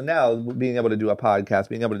that go? So now being able to do a podcast,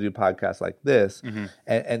 being able to do podcasts like this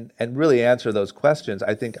and really answer those questions,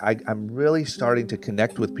 I think I'm really starting to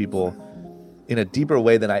connect with people in a deeper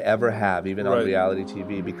way than I ever have, even on reality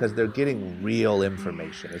TV, because they're getting real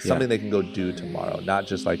information. It's something they can go do tomorrow, not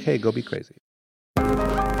just like, hey, go be crazy.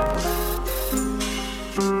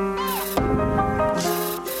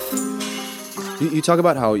 You talk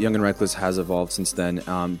about how Young and Reckless has evolved since then,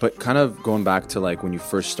 but kind of going back to like when you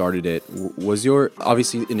first started it, was your,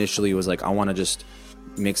 obviously initially it was like, I want to just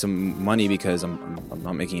make some money because I'm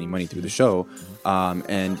not making any money through the show,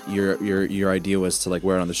 and your idea was to like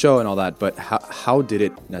wear it on the show and all that, but how did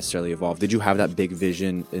it necessarily evolve? Did you have that big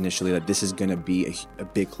vision initially that this is going to be a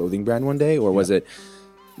big clothing brand one day, or was it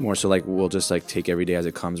more so like, we'll just like take every day as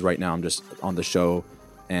it comes? Right now I'm just on the show,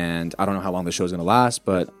 and I don't know how long the show is going to last,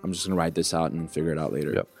 but I'm just going to ride this out and figure it out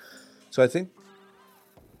later. Yep. So I think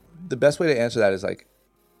the best way to answer that is like,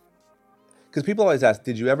 because people always ask,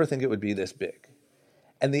 did you ever think it would be this big?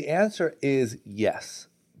 And the answer is yes.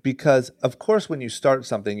 because of course when you start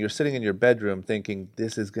something, you're sitting in your bedroom thinking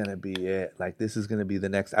this is going to be it. Like this is going to be the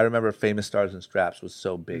next. I remember Famous Stars and Straps was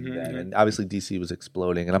so big then, and obviously DC was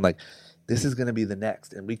exploding, and I'm like, this is going to be the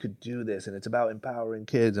next, and we could do this, and it's about empowering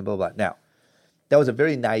kids and blah, blah, blah. Now, that was a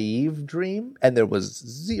very naive dream, and there was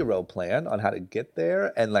zero plan on how to get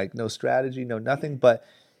there, and like no strategy, no nothing, but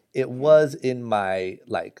it was in my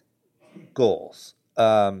like goals.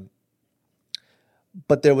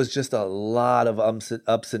 But there was just a lot of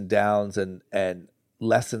ups and downs and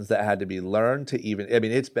lessons that had to be learned to even, I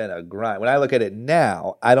mean, it's been a grind. When I look at it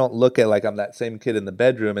now, I don't look at like I'm that same kid in the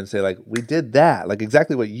bedroom and say like, we did that. Like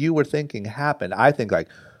exactly what you were thinking happened. I think like,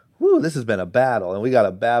 whoo, this has been a battle and we got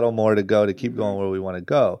a battle more to go to keep going where we want to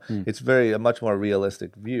go. It's a much more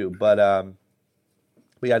realistic view. But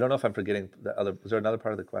yeah, I don't know if I'm forgetting the other, was there another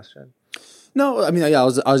part of the question? No, I mean, yeah, I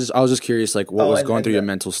was just curious, like, what was going through your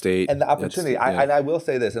mental state and the opportunity. And I will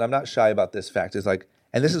say this, and I'm not shy about this fact. Is like,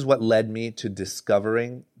 and this is what led me to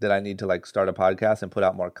discovering that I need to like start a podcast and put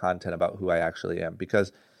out more content about who I actually am,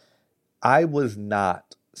 because I was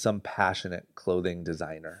not some passionate clothing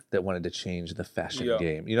designer that wanted to change the fashion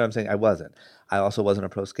game. You know what I'm saying? I wasn't. I also wasn't a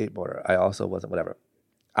pro skateboarder. I also wasn't whatever.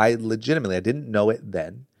 I didn't know it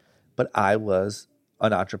then, but I was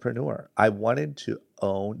an entrepreneur. I wanted to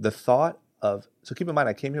own the thought of, so keep in mind,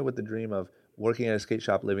 I came here with the dream of working at a skate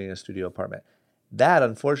shop, living in a studio apartment. That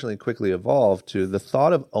unfortunately quickly evolved to the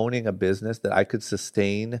thought of owning a business that I could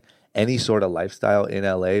sustain any sort of lifestyle in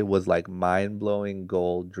LA was like mind-blowing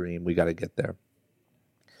goal dream. We got to get there.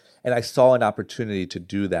 And I saw an opportunity to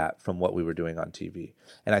do that from what we were doing on TV.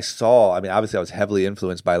 And I mean, obviously I was heavily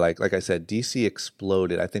influenced by like I said, DC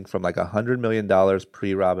exploded, I think from like $100 million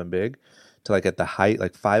pre-Robin Big to like at the height,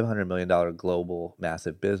 like $500 million global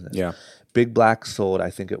massive business. Yeah. Big Black sold, I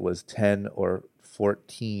think it was 10 or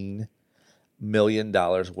 14 $1 million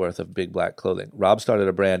worth of Big Black clothing. Rob started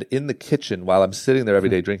a brand in the kitchen while I'm sitting there every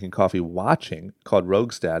day drinking coffee, watching, called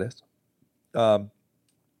Rogue Status,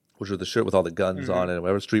 which was the shirt with all the guns on it, and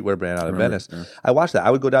whatever streetwear brand out of Venice. Yeah. I watched that.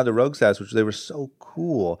 I would go down to Rogue Status, which they were so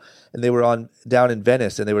cool, and they were down in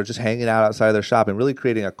Venice, and they were just hanging out outside of their shop and really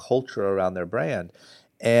creating a culture around their brand.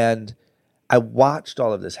 And I watched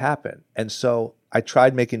all of this happen. And so I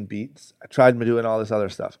tried making beats. I tried doing all this other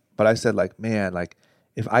stuff. But I said, like, man, like,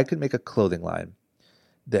 if I could make a clothing line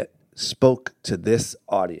that spoke to this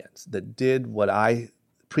audience, that did what I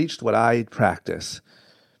preached, what I practice,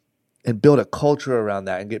 and build a culture around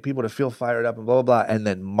that and get people to feel fired up and blah, blah, blah, and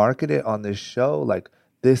then market it on this show, like,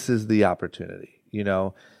 this is the opportunity, you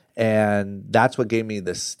know? And that's what gave me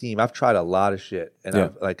the steam. I've tried a lot of shit. And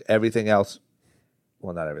I've, like, everything else,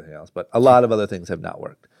 well, not everything else, but a lot of other things have not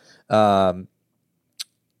worked.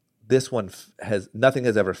 This one nothing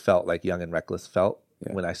has ever felt like Young and Reckless felt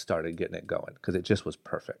when I started getting it going, because it just was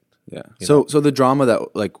perfect. Yeah. So the drama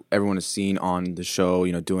that like everyone has seen on the show,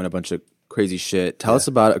 you know, doing a bunch of crazy shit. Tell us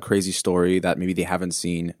about a crazy story that maybe they haven't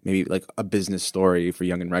seen, maybe like a business story for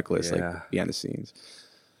Young and Reckless, like behind the scenes.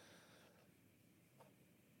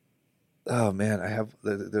 Oh man,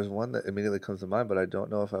 there's one that immediately comes to mind, but I don't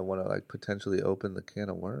know if I want to like potentially open the can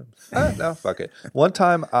of worms. No, fuck it. One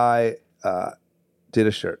time I did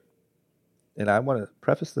a shirt, and I want to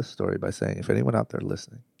preface this story by saying, if anyone out there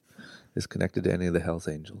listening is connected to any of the Hells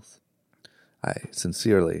Angels, I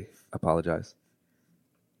sincerely apologize,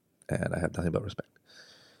 and I have nothing but respect.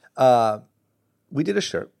 We did a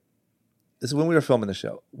shirt. This is when we were filming the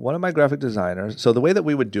show. One of my graphic designers, so the way that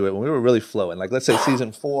we would do it, when we were really flowing, like let's say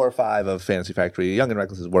season 4 or 5 of Fantasy Factory, Young and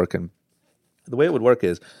Reckless is working. The way it would work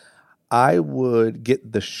is I would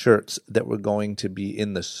get the shirts that were going to be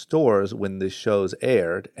in the stores when the shows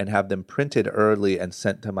aired and have them printed early and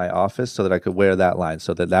sent to my office so that I could wear that line,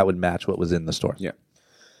 so that would match what was in the store. Yeah.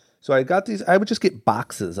 So I got these, I would just get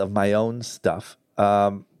boxes of my own stuff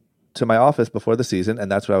to my office before the season,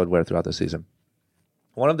 and that's what I would wear throughout the season.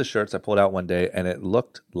 One of the shirts I pulled out one day, and it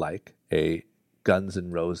looked like a Guns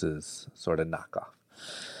N' Roses sort of knockoff.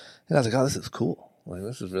 And I was like, oh, this is cool. Like,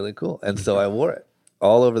 this is really cool. And so I wore it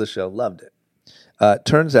all over the show, loved it.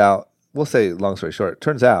 Turns out, we'll say long story short,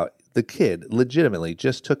 turns out the kid legitimately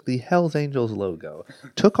just took the Hells Angels logo,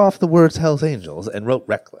 took off the words Hells Angels, and wrote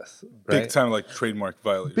Reckless. Right? Big time, like, trademark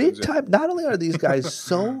violation. Big time. Not only are these guys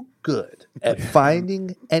so good at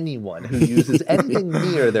finding anyone who uses anything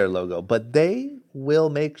near their logo, but they will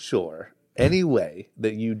make sure anyway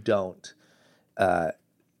that you don't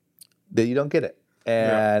get it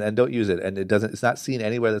and don't use it, and it's not seen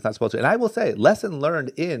anywhere that's not supposed to. And I will say, lesson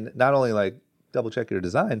learned in not only like double check your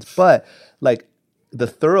designs, but like the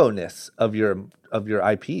thoroughness of your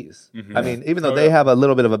IPs. Mm-hmm. I mean, even though they have a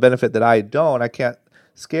little bit of a benefit that I don't, I can't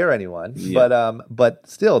scare anyone, Yeah. but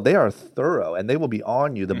still, they are thorough and they will be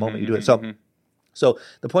on you the moment you do it. So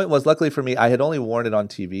the point was, luckily for me, I had only worn it on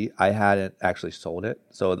TV. I hadn't actually sold it,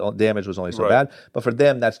 so the damage was only so bad. But for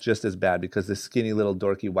them, that's just as bad because this skinny little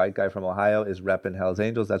dorky white guy from Ohio is repping Hell's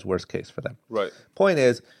Angels. That's worst case for them. Right. Point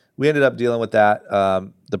is, we ended up dealing with that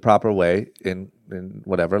the proper way in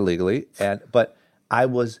whatever legally, but I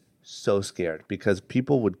was so scared because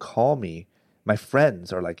people would call me, my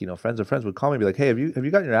friends or like friends of friends would call me and be like, "Hey, have you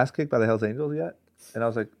gotten your ass kicked by the Hell's Angels yet?" And I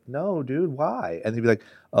was like, "No, dude, why?" And he'd be like,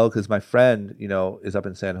 "Oh, because my friend, is up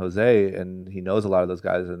in San Jose and he knows a lot of those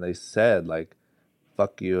guys, and they said like,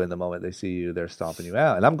 fuck you, and the moment they see you, they're stomping you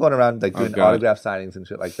out." And I'm going around like doing autograph signings and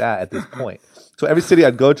shit like that at this point. So every city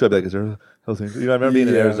I'd go to, I'd be like, "Is there a Hell's Angels?" I remember being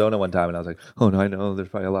in Arizona one time, and I was like, "Oh no, I know. There's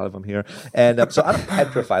probably a lot of them here." And so I'm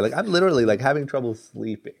petrified. Like I'm literally like having trouble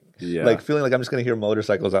sleeping. Like feeling like I'm just going to hear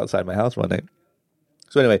motorcycles outside my house one night.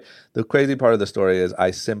 So anyway, the crazy part of the story is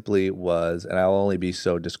I simply was, and I'll only be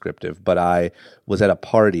so descriptive, but I was at a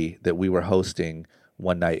party that we were hosting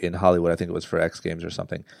one night in Hollywood. I think it was for X Games or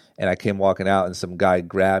something. And I came walking out, and some guy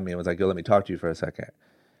grabbed me and was like, "Yo, let me talk to you for a second."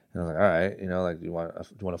 And I was like, "All right, like, do you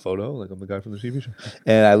want a photo? Like, I'm the guy from the TV show."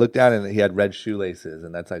 And I looked down, and he had red shoelaces,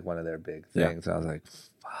 and that's like one of their big things. And I was like,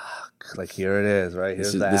 "Fuck! Like here it is, right?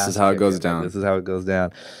 Here's this is how it goes down. This is how it goes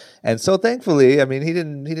down." And so thankfully, I mean, he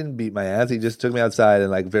didn't beat my ass. He just took me outside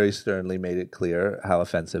and like very sternly made it clear how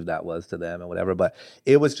offensive that was to them and whatever. But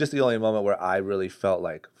it was just the only moment where I really felt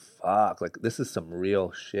like, fuck, like this is some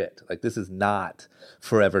real shit. Like this is not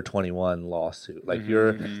Forever 21 lawsuit. Like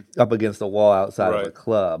you're up against the wall outside of a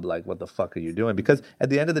club. Like what the fuck are you doing? Because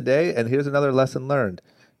at the end of the day, and here's another lesson learned,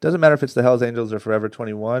 doesn't matter if it's the Hells Angels or Forever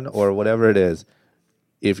 21 or whatever it is.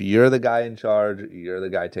 If you're the guy in charge, you're the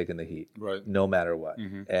guy taking the heat, right? No matter what.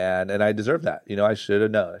 And I deserve that. I should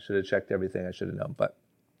have known. I should have checked everything. I should have known. But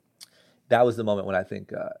that was the moment when I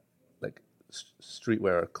think like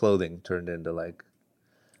streetwear clothing turned into like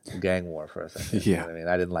gang war for a second. You know what I mean,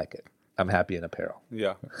 I didn't like it. I'm happy in apparel.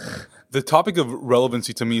 Yeah. The topic of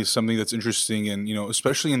relevancy to me is something that's interesting. And,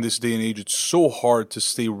 especially in this day and age, it's so hard to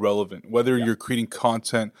stay relevant, whether you're creating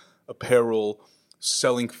content, apparel,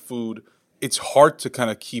 selling food. It's hard to kind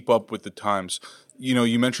of keep up with the times.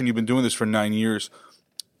 You mentioned you've been doing this for 9 years.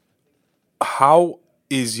 How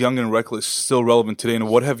is Young and Reckless still relevant today, and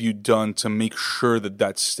what have you done to make sure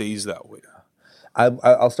that stays that way?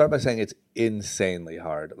 I'll start by saying it's insanely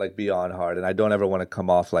hard, like beyond hard, and I don't ever want to come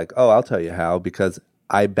off like, oh, I'll tell you how, because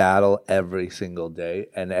I battle every single day,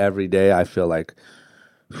 and every day I feel like,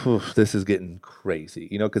 this is getting crazy,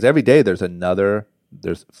 because every day there's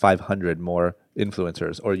 500 more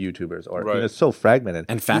influencers or YouTubers or it's so fragmented.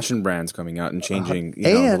 And fashion brands coming out and changing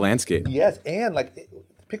the landscape. Yes, and like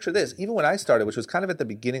picture this, even when I started, which was kind of at the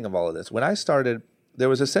beginning of all of this, when I started, there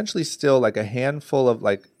was essentially still like a handful of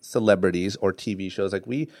like celebrities or TV shows. Like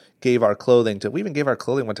we even gave our clothing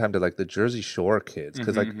one time to like the Jersey Shore kids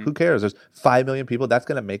because who cares? There's 5 million people. That's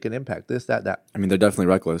going to make an impact. This, that. I mean, they're definitely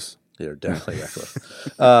reckless. They're definitely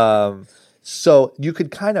reckless. So you could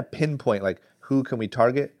kind of pinpoint like, who can we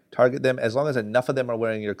target them? As long as enough of them are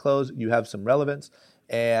wearing your clothes, you have some relevance,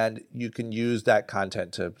 and you can use that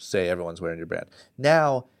content to say everyone's wearing your brand.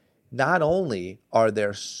 Now, not only are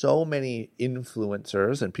there so many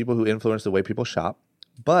influencers and people who influence the way people shop,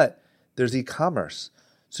 but there's e-commerce.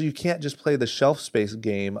 So you can't just play the shelf space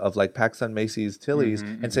game of like PacSun, Macy's, Tilly's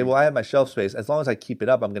and say, well, I have my shelf space. As long as I keep it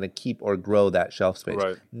up, I'm going to keep or grow that shelf space.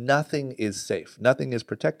 Right. Nothing is safe. Nothing is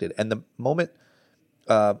protected. And the moment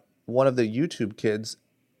one of the YouTube kids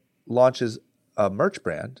launches a merch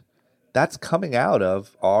brand, that's coming out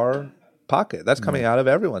of our pocket. That's coming out of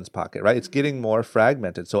everyone's pocket, right? It's getting more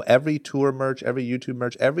fragmented. So every tour merch, every YouTube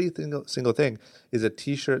merch, every single thing is a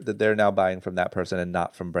t-shirt that they're now buying from that person and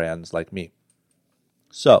not from brands like me.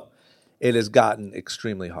 So it has gotten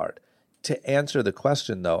extremely hard. To answer the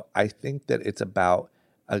question, though, I think that it's about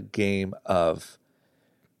a game of,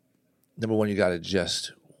 number one, you got to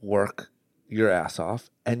just work your ass off.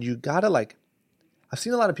 And you got to I've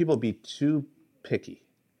seen a lot of people be too picky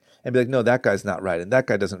and be like, no, that guy's not right. And that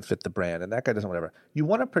guy doesn't fit the brand. And that guy doesn't whatever. You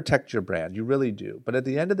want to protect your brand. You really do. But at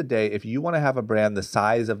the end of the day, if you want to have a brand the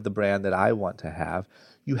size of the brand that I want to have,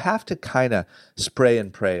 you have to kind of spray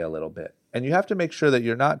and pray a little bit. And you have to make sure that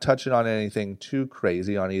you're not touching on anything too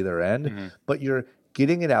crazy on either end, but you're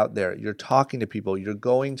getting it out there. You're talking to people. You're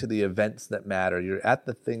going to the events that matter. You're at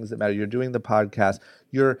the things that matter. You're doing the podcast.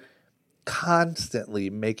 You're constantly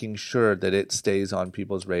making sure that it stays on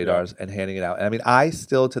people's radars and handing it out. And I mean, I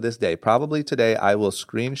still to this day, probably today, I will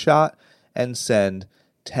screenshot and send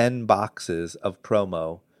 10 boxes of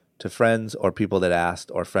promo to friends or people that asked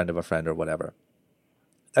or friend of a friend or whatever.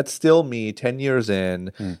 that's still me 10 years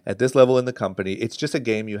in at this level in the company. It's just a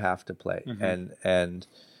game you have to play. And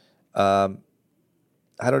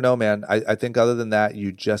I don't know, man. I think other than that,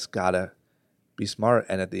 you just gotta be smart.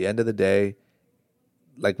 And at the end of the day,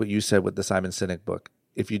 like what you said with the Simon Sinek book,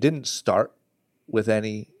 if you didn't start with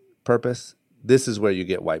any purpose, this is where you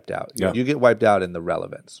get wiped out. Yeah. You get wiped out in the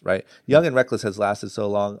relevance, right? Young and Reckless has lasted so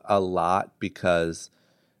long a lot because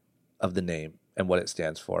of the name and what it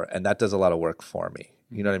stands for. And that does a lot of work for me.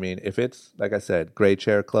 You know what I mean? If it's, like I said, gray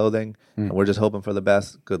chair clothing, and we're just hoping for the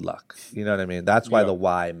best, good luck. You know what I mean? That's why the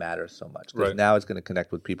why matters so much. Because now it's going to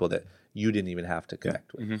connect with people that you didn't even have to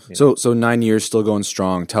connect with. You know? So 9 years, still going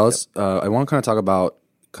strong. Tell us, I want to kind of talk about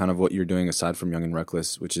kind of what you're doing aside from Young and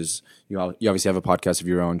Reckless, which is you obviously have a podcast of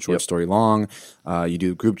your own, Short Story Long. You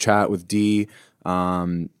do group chat with D.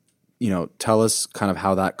 You know, tell us kind of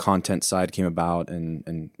how that content side came about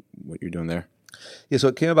and what you're doing there. Yeah, so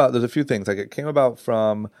it came about, there's a few things. Like it came about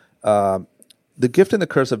from the gift and the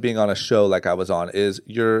curse of being on a show like I was on is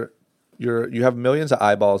you have millions of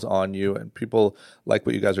eyeballs on you and people like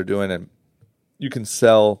what you guys are doing and you can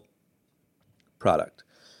sell product.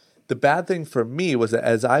 The bad thing for me was that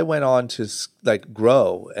as I went on to like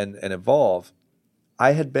grow and evolve,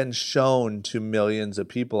 I had been shown to millions of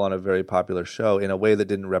people on a very popular show in a way that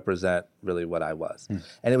didn't represent really what I was.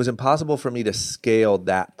 And it was impossible for me to scale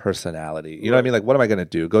that personality. You know what I mean? Like, what am I going to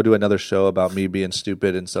do? Go do another show about me being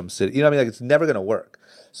stupid in some city? You know what I mean? Like, it's never going to work.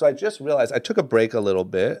 So I just realized I took a break a little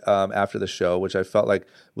bit after the show, which I felt like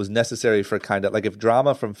was necessary for kind of like if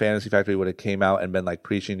Drama from Fantasy Factory would have came out and been like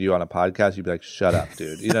preaching to you on a podcast, you'd be like, shut up,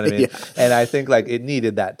 dude. You know what I mean? And I think like it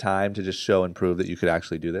needed that time to just show and prove that you could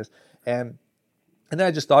actually do this. And then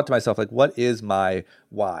I just thought to myself, like, what is my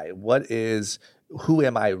why? Who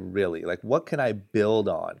am I really? Like, what can I build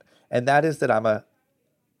on? And that is that I'm a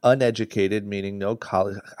uneducated, meaning no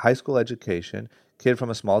college, high school education, kid from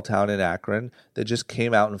a small town in Akron that just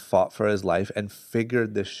came out and fought for his life and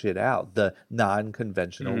figured this shit out the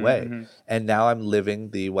non-conventional way. And now I'm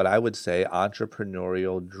living the, what I would say,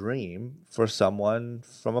 entrepreneurial dream for someone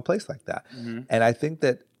from a place like that. And I think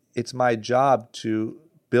that it's my job to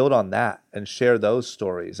build on that and share those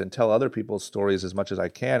stories and tell other people's stories as much as I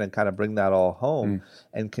can and kind of bring that all home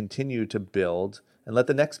and continue to build and let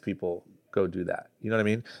the next people go do that. You know what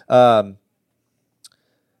I mean?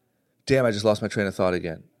 Damn, I just lost my train of thought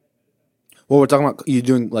again. Well, we're talking about you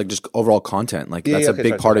doing like just overall content. Like that's a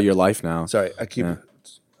big part of your life now. Sorry, I keep...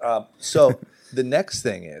 So the next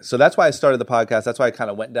thing is, so that's why I started the podcast. That's why I kind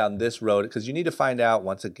of went down this road because you need to find out,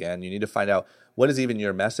 once again, you need to find out what is even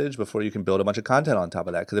your message before you can build a bunch of content on top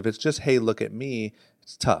of that. Because if it's just, hey, look at me,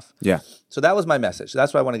 it's tough. Yeah. So that was my message.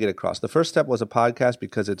 That's what I want to get across. The first step was a podcast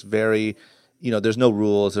because it's very, you know, there's no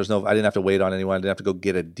rules. I didn't have to wait on anyone. I didn't have to go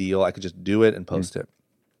get a deal. I could just do it and post it.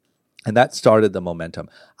 And that started the momentum.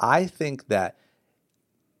 I think that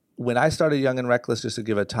when I started Young and Reckless, just to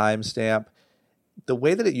give a timestamp, the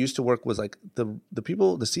way that it used to work was like the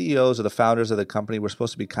people, the CEOs or the founders of the company were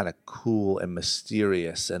supposed to be kind of cool and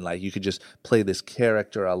mysterious and like you could just play this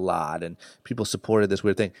character a lot and people supported this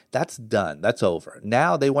weird thing. That's done. That's over.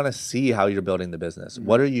 Now they want to see how you're building the business.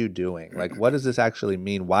 What are you doing? Like, what does this actually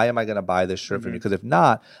mean? Why am I going to buy this shirt from you? Because if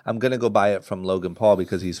not, I'm going to go buy it from Logan Paul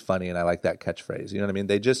because he's funny and I like that catchphrase. You know what I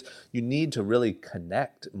mean? You need to really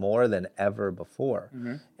connect more than ever before.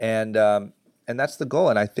 And that's the goal.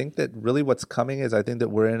 And I think that really what's coming is I think that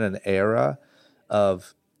we're in an era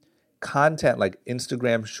of content like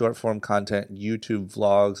Instagram short form content, YouTube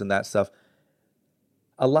vlogs and that stuff.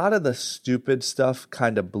 A lot of the stupid stuff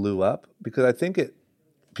kind of blew up because I think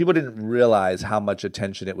people didn't realize how much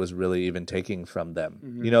attention it was really even taking from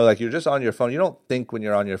them. You know, like you're just on your phone. You don't think when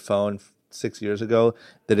you're on your phone 6 years ago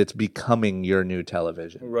that it's becoming your new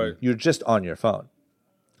television. Right. You're just on your phone.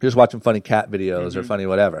 You're just watching funny cat videos or funny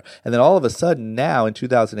whatever. And then all of a sudden now in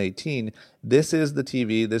 2018, this is the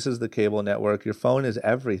TV, this is the cable network, your phone is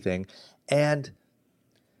everything. And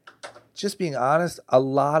just being honest, a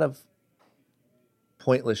lot of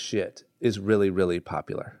pointless shit is really, really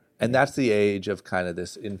popular. And that's the age of kind of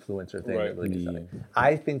this influencer thing. That really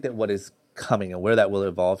I think that what is coming and where that will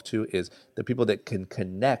evolve to is the people that can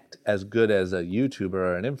connect as good as a YouTuber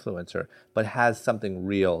or an influencer, but has something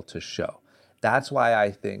real to show. That's why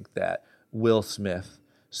I think that Will Smith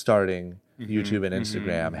starting YouTube and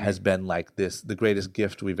Instagram has been like the greatest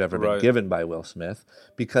gift we've ever been given by Will Smith,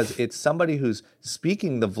 because it's somebody who's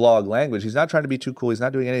speaking the vlog language. He's not trying to be too cool. He's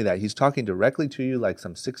not doing any of that. He's talking directly to you like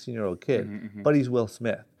some 16-year-old kid, but he's Will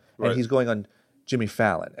Smith. And he's going on Jimmy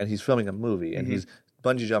Fallon and he's filming a movie and he's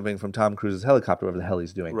bungee jumping from Tom Cruise's helicopter, whatever the hell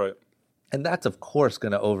he's doing. Right. And that's, of course,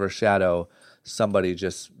 going to overshadow somebody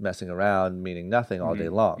just messing around, meaning nothing all day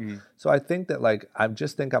long. So I think that, like, I'm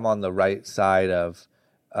on the right side of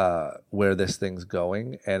where this thing's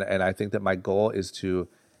going. And I think that my goal is to,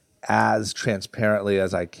 as transparently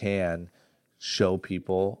as I can, show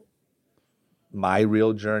people my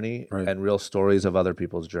real journey and real stories of other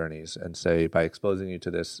people's journeys, and say, by exposing you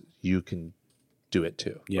to this, you can do it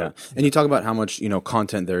too. Yeah. Right? And you talk about how much,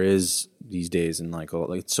 content there is these days, and like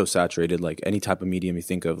it's so saturated, like any type of medium you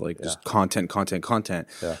think of, like just content.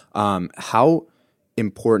 Yeah. How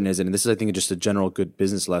important is it? And this is, I think, just a general good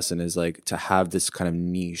business lesson, is like to have this kind of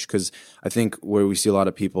niche. Because I think where we see a lot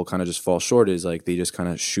of people kind of just fall short is like they just kind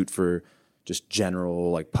of shoot for just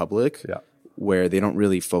general like public, where they don't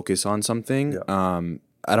really focus on something.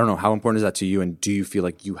 I don't know, how important is that to you, and do you feel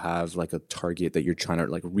like you have like a target that you're trying to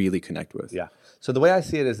like really connect with? Yeah. So the way I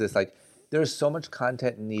see it is this: like, there's so much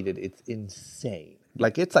content needed, it's insane.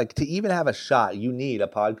 Like, it's like, to even have a shot, you need a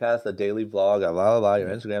podcast, a daily vlog, blah blah blah. Your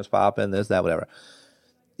Instagram's popping, this, that, whatever.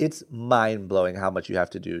 It's mind blowing how much you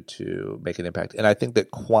have to do to make an impact. And I think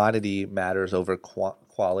that quantity matters over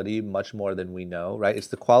quality much more than we know. Right? It's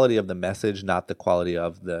the quality of the message, not the quality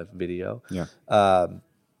of the video. Yeah.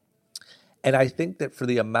 And I think that for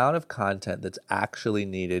the amount of content that's actually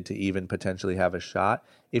needed to even potentially have a shot,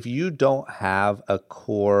 if you don't have a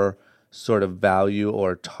core sort of value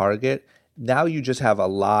or target, now you just have a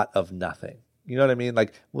lot of nothing. You know what I mean?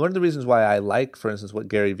 Like, one of the reasons why I like, for instance, what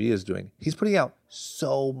Gary Vee is doing, he's putting out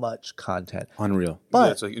so much content. Unreal.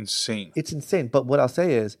 But it's like insane. It's insane. But what I'll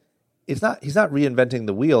say is, he's not reinventing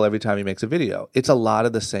the wheel every time he makes a video. It's a lot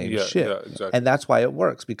of the same shit. Yeah, exactly. And that's why it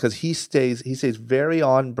works, because he stays very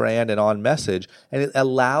on brand and on message, and it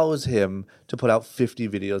allows him to put out 50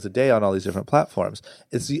 videos a day on all these different platforms.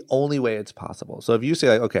 It's the only way it's possible. So if you say,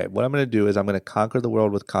 like, okay, what I'm going to do is I'm going to conquer the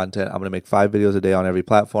world with content. I'm going to make 5 videos a day on every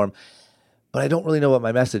platform, but I don't really know what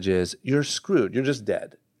my message is, you're screwed. You're just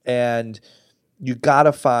dead. And you got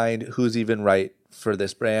to find who's even right for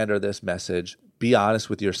this brand or this message. Be honest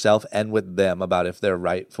with yourself and with them about if they're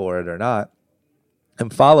right for it or not,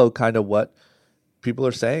 and follow kind of what people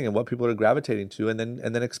are saying and what people are gravitating to, and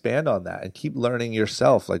then expand on that and keep learning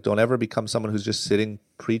yourself. Like, don't ever become someone who's just sitting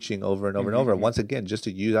preaching over and over and over. Once again, just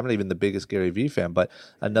to use, I'm not even the biggest Gary Vee fan, but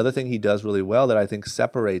another thing he does really well that I think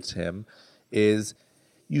separates him is,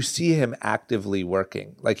 you see him actively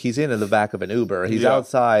working. Like, he's in the back of an Uber. He's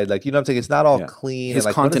outside. Like, you know what I'm saying? It's not all clean. His and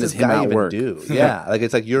like, content is him at work. Do? Yeah. Like,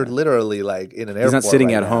 it's like you're literally like in an airport. He's not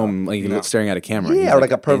sitting at now. home like staring at a camera. Yeah, He's or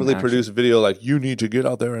like a perfectly in produced video like, you need to get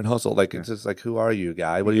out there and hustle. Like, it's just like, who are you,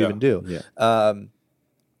 guy? What do you even do? Yeah.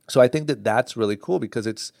 So I think that that's really cool, because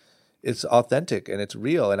it's authentic and it's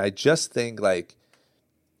real. And I just think, like,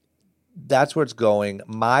 that's where it's going.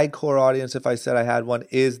 My core audience, if I said I had one,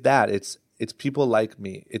 is that it's people like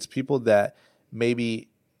me. It's people that maybe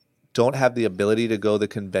don't have the ability to go the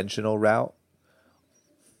conventional route,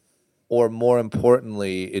 or more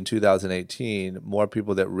importantly, in 2018, more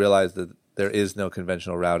people that realize that there is no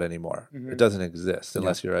conventional route anymore. It doesn't exist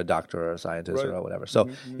unless you're a doctor or a scientist or whatever. So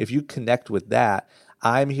if you connect with that,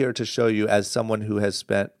 I'm here to show you, as someone who has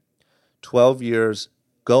spent 12 years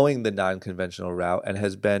going the non-conventional route and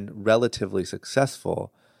has been relatively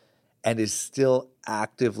successful, and is still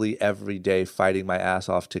actively every day fighting my ass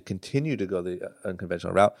off to continue to go the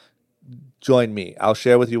unconventional route, join me. I'll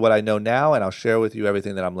share with you what I know now, and I'll share with you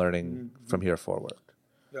everything that I'm learning from here forward.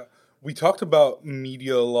 Yeah. We talked about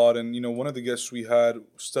media a lot, and one of the guests we had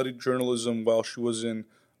studied journalism while she was in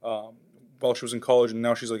college, and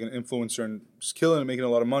now she's like an influencer and just killing it, making a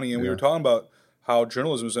lot of money. And we were talking about how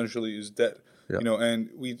journalism essentially is dead. And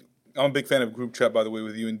I'm a big fan of group chat, by the way,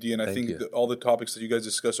 with you and D, and I think that all the topics that you guys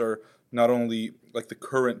discuss are not only like the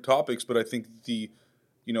current topics, but I think the,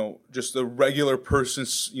 just the regular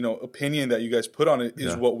person's, opinion that you guys put on it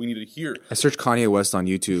is what we need to hear. I searched Kanye West on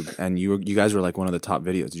YouTube, and you guys were like one of the top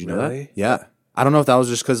videos. Did you know that? Yeah. I don't know if that was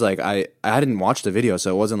just because like I hadn't watched the video,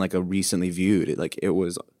 so it wasn't like a recently viewed. It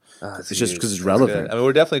was. It's just because it's relevant. I mean,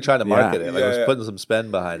 we're definitely trying to market it. Like, we're putting some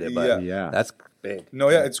spend behind it, but that's big. No,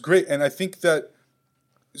 it's great, and I think that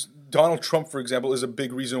Donald Trump, for example, is a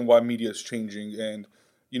big reason why media is changing. And,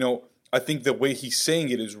 I think the way he's saying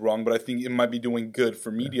it is wrong, but I think it might be doing good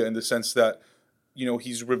for media in the sense that,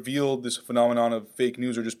 he's revealed this phenomenon of fake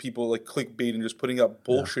news, or just people like clickbait and just putting out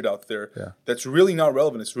bullshit out there that's really not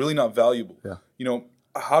relevant. It's really not valuable.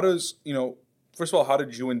 How does, first of all, how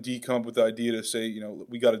did you and D come up with the idea to say,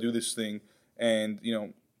 we got to do this thing? And,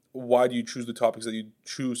 why do you choose the topics that you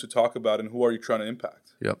choose to talk about, and who are you trying to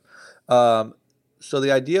impact? So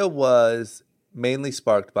the idea was mainly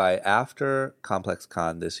sparked by, after Complex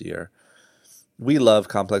Con this year, we love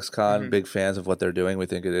Complex Con, big fans of what they're doing. We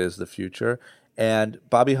think it is the future. And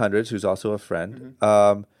Bobby Hundreds, who's also a friend,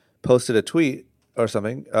 posted a tweet or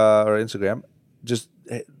something, or Instagram, just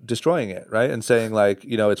destroying it, right? And saying like,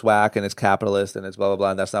 it's whack and it's capitalist and it's blah, blah, blah,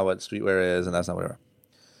 and that's not what streetwear is and that's not whatever.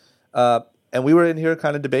 And we were in here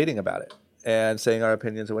kind of debating about it and saying our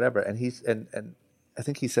opinions or whatever. And and I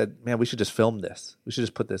think he said, man, we should just film this. We should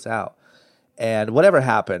just put this out. And whatever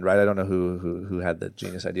happened, right? I don't know who had the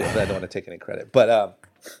genius idea, but I don't want to take any credit. But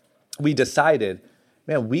we decided,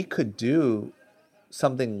 man, we could do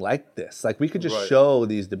something like this. Like we could just show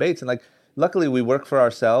these debates. And like, luckily we work for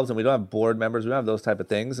ourselves and we don't have board members. We don't have those type of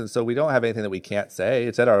things. And so we don't have anything that we can't say.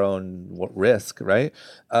 It's at our own risk, right?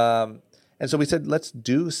 And so we said, let's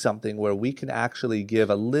do something where we can actually give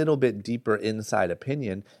a little bit deeper inside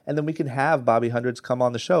opinion. And then we can have Bobby Hundreds come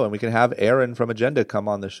on the show and we can have Aaron from Agenda come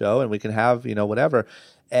on the show and we can have, whatever.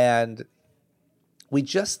 And we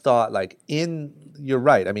just thought like you're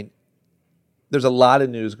right. I mean, there's a lot of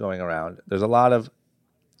news going around. There's a lot of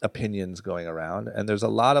opinions going around. And there's a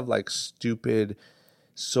lot of like stupid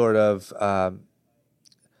sort of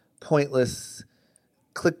pointless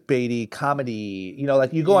clickbaity comedy,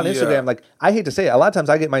 like you go on Instagram, like I hate to say it, a lot of times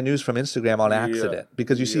I get my news from Instagram on accident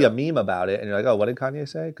because you see a meme about it and you're like, oh, what did Kanye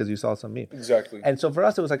say? Because you saw some meme. Exactly. And so for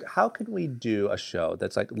us, it was like, how can we do a show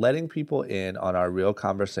that's like letting people in on our real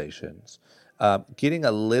conversations, getting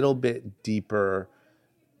a little bit deeper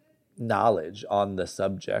knowledge on the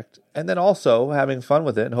subject, and then also having fun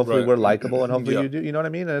with it, and hopefully we're likable, and hopefully you do, you know what I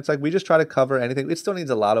mean? And it's like we just try to cover anything. It still needs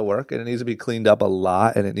a lot of work, and it needs to be cleaned up a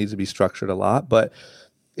lot, and it needs to be structured a lot, but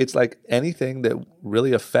it's like anything that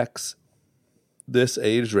really affects this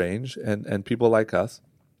age range and people like us,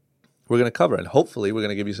 we're going to cover. And hopefully we're going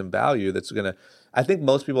to give you some value that's going to, I think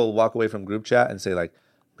most people will walk away from group chat and say like,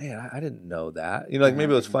 man, I didn't know that. Like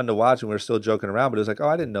maybe it was fun to watch and we were still joking around, but it was like, oh,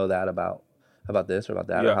 I didn't know that about this or about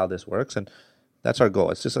that or how this works. And that's our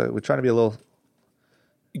goal. It's just we're trying to be a little...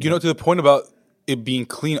 to the point about it being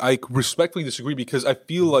clean, I respectfully disagree because I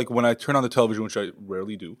feel like when I turn on the television, which I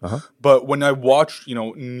rarely do, but when I watch,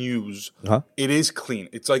 news, it is clean.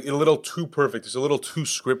 It's like a little too perfect. It's a little too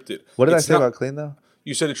scripted. What did I say about clean though?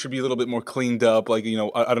 You said it should be a little bit more cleaned up. Like, I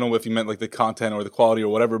don't know if you meant like the content or the quality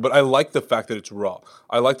or whatever, but I like the fact that it's raw.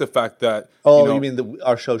 I like the fact that... Oh, you mean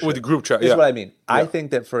our show should? With the group chat, This is what I mean. Yeah. I think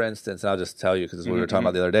that, for instance, and I'll just tell you because we were talking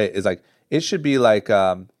about the other day, is like, it should be like,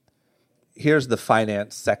 here's the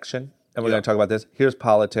finance section. And we're going to talk about this. Here's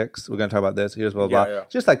politics. We're going to talk about this. Here's blah, blah, blah.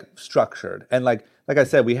 Just like structured. And like I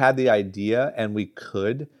said, we had the idea and we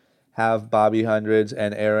could have Bobby Hundreds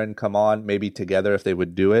and Aaron come on maybe together if they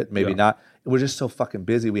would do it. Maybe not. We're just so fucking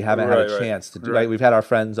busy. We haven't had a chance to do it. We've had our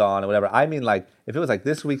friends on or whatever. I mean, like, if it was like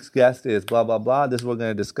this week's guest is blah, blah, blah. This is what we're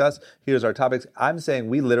going to discuss. Here's our topics. I'm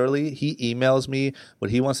saying he emails me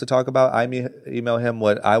what he wants to talk about. I email him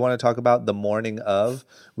what I want to talk about the morning of.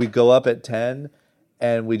 We go up at 10.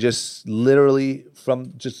 And we just literally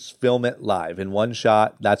just film it live in one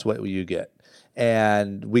shot. That's what you get.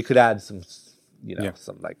 And we could add some,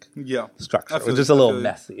 some like structure. It's just a little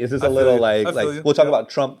messy. It's just a little like we'll talk about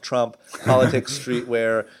Trump, politics,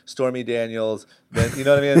 streetwear, Stormy Daniels. Then, you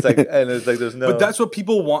know what I mean? It's like, and it's like there's no. But that's what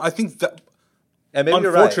people want. I think that. And maybe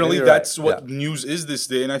unfortunately, you're that's what news is this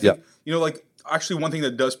day. And I think like actually one thing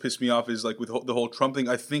that does piss me off is like with the whole Trump thing.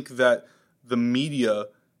 I think that the media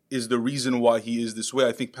is the reason why he is this way.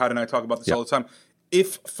 I think Pat and I talk about this all the time.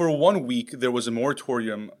 If for 1 week there was a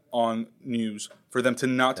moratorium on news for them to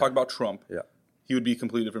not talk about Trump, he would be a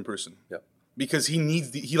completely different person. Yeah. Because he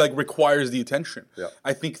requires the attention. Yeah.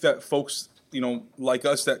 I think that folks, like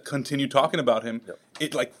us that continue talking about him,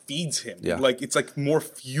 it like feeds him. Yeah. Like it's like more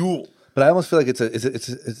fuel. But I almost feel like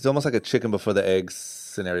it's almost like a chicken before the egg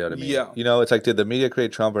scenario to me. Yeah. It's like, did the media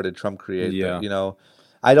create Trump or did Trump create the,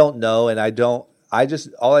 I don't know, and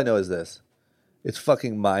all I know is this. It's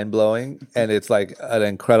fucking mind-blowing, and it's like an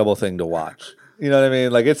incredible thing to watch. You know what I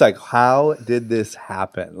mean? Like, it's like, how did this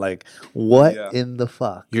happen? Like, what in the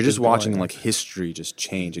fuck? You're just watching, like, history just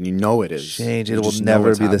change, and it is. Change. It will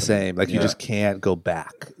never be the same. Like, you just can't go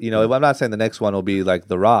back. I'm not saying the next one will be like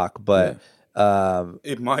The Rock, but...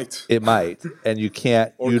 it might. It might. And you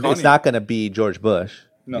can't... it's not going to be George Bush.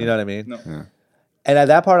 No. You know what I mean? No. Yeah. And at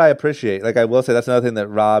that part I appreciate. Like I will say, that's another thing that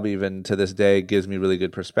Rob, even to this day, gives me really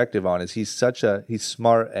good perspective on. Is he's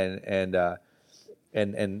smart and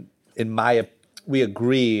we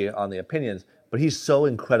agree on the opinions, but he's so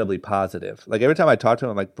incredibly positive. Like every time I talk to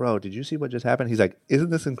him, I'm like, bro, did you see what just happened? He's like,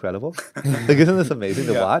 isn't this incredible? Like, isn't this amazing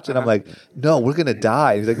to watch? And I'm like, no, we're gonna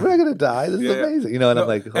die. He's like, we're not gonna die. This is amazing. And I'm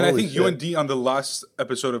like, holy and I think shit. you and D on the last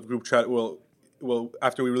episode of Group Chat well,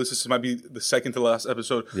 after we release this might be the second to last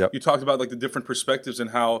episode. Yep. You talked about like the different perspectives and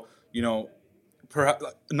how, perhaps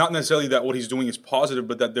not necessarily that what he's doing is positive,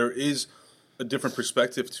 but that there is a different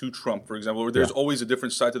perspective to Trump, for example, or there's always a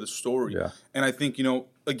different side to the story. Yeah. And I think,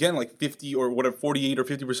 again, like 50 or whatever, 48 or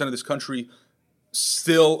 50% of this country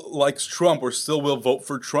still likes Trump or still will vote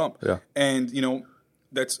for Trump. Yeah. And,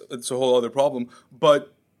 that's a whole other problem.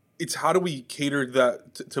 But it's how do we cater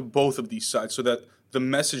that to both of these sides so that the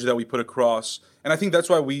message that we put across, and I think that's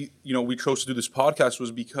why we chose to do this podcast,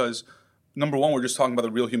 was because, number one, we're just talking about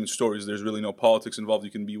the real human stories. There's really no politics involved.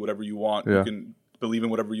 You can be whatever you want. Yeah. You can believe in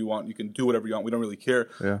whatever you want. You can do whatever you want. We don't really care.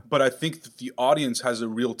 Yeah. But I think that the audience has a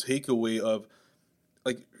real takeaway of,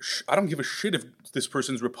 like, I don't give a shit if this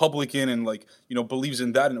person's Republican and, like, believes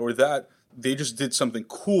in that or that. They just did something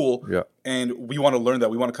cool, and we want to learn that.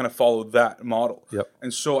 We want to kind of follow that model. Yep.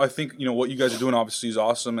 And so I think what you guys are doing obviously is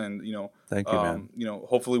awesome, and thank you, man.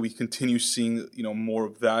 Hopefully we continue seeing more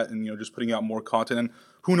of that, and just putting out more content. And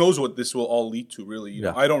who knows what this will all lead to? Really,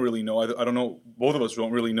 I don't really know. I don't know. Both of us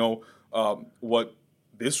don't really know what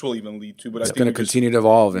this will even lead to. But it's going to continue to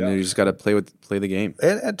evolve, and you just got to play the game.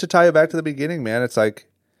 And to tie it back to the beginning, man, it's like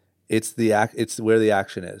it's where the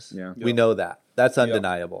action is. Yeah. We know that. That's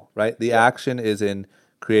undeniable, right? The action is in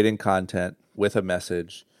creating content with a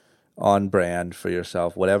message on brand for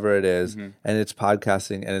yourself, whatever it is, and it's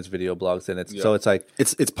podcasting and it's video blogs, and so it's like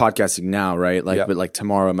it's podcasting now, right? Like, but like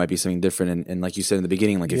tomorrow it might be something different. And like you said in the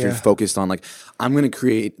beginning, like if you're focused on like I'm going to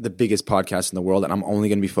create the biggest podcast in the world, and I'm only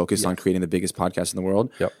going to be focused on creating the biggest podcast in the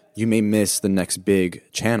world, you may miss the next big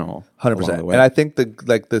channel. 100%. And I think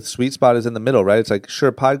the sweet spot is in the middle, right? It's like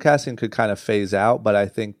sure, podcasting could kind of phase out, but I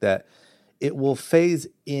think that it will phase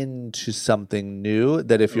into something new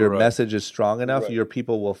that if your message is strong enough, your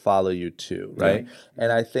people will follow you too, right?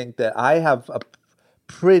 And I think that I have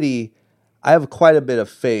quite a bit of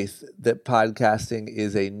faith that podcasting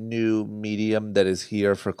is a new medium that is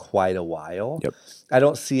here for quite a while. Yep. I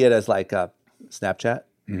don't see it as like a Snapchat.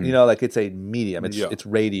 Like it's a medium. It's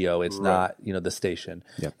radio. It's not, the station.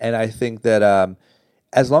 Yep. And I think that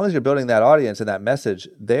as long as you're building that audience and that message,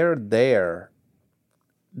 they're there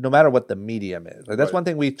no matter what the medium is. Like that's one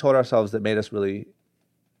thing we told ourselves that made us really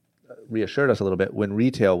reassured us a little bit when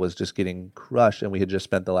retail was just getting crushed and we had just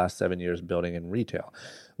spent the last 7 years building in retail,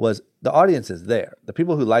 was the audience is there. The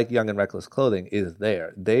people who like Young and Reckless clothing is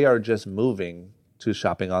there. They are just moving to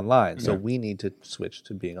shopping online. So we need to switch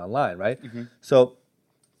to being online, right? Mm-hmm. So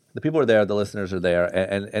the people are there, the listeners are there,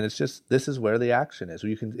 and it's just, this is where the action is.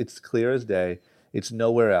 It's clear as day. It's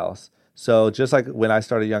nowhere else. So just like when I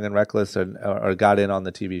started Young and Reckless or got in on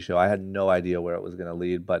the TV show, I had no idea where it was going to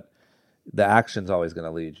lead, but the action's always going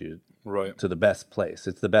to lead you to the best place.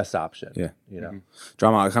 It's the best option. Yeah.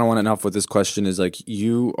 Drama, I kind of want to know with this question is like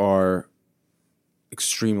you are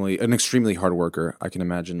an extremely hard worker. I can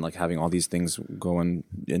imagine like having all these things going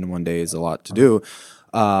in one day is a lot to do.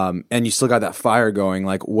 And you still got that fire going.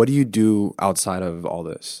 Like, what do you do outside of all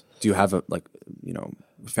this? Do you have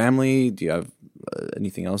family? Do you have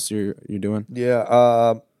anything else you're doing?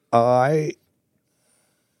 Yeah,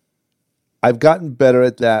 I've gotten better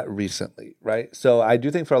at that recently, right? So I do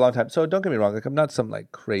think for a long time. So don't get me wrong, like I'm not some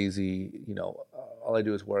like crazy, all I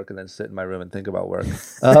do is work and then sit in my room and think about work.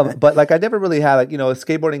 But like I never really had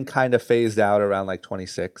skateboarding kind of phased out around like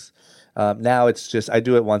 26. Now it's just I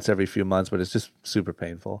do it once every few months, but it's just super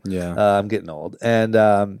painful. Yeah, I'm getting old, and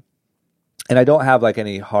I don't have like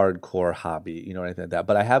any hardcore hobby, or anything like that.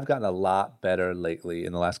 But I have gotten a lot better lately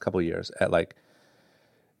in the last couple of years at like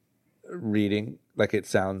reading. Like it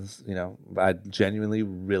sounds, I genuinely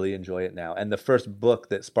really enjoy it now. And the first book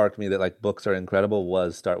that sparked me that like books are incredible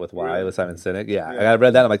was Start With Why with Simon Sinek. Yeah, I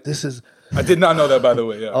read that. I'm like, this is. I did not know that, by the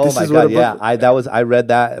way. Yeah. Oh my god, yeah. I read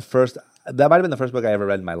that first. That might have been the first book I ever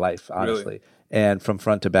read in my life, honestly. Really? And from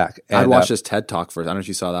front to back. And I watched his TED Talk first. I don't know if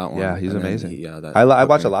you saw that one. Yeah, he's amazing. I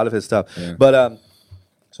watch a lot of his stuff. Yeah. But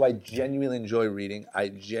so I genuinely enjoy reading. I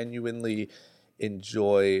genuinely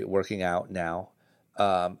enjoy working out now.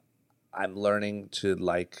 I'm learning to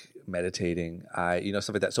like meditating. Stuff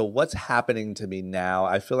like that. So what's happening to me now?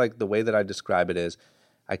 I feel like the way that I describe it is,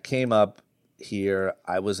 I came up here.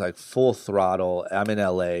 I was like full throttle. I'm in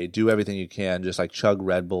LA. Do everything you can. Just like chug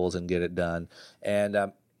Red Bulls and get it done. And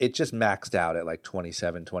it just maxed out at like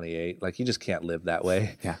 27, 28. Like you just can't live that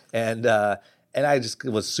way. Yeah. And I just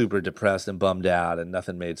was super depressed and bummed out and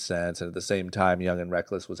nothing made sense. And at the same time, Young and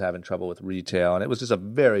Reckless was having trouble with retail. And it was just a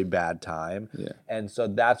very bad time. Yeah. And so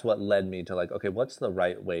that's what led me to like, okay, what's the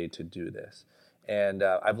right way to do this? And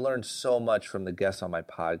I've learned so much from the guests on my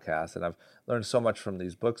podcast. And I've learned so much from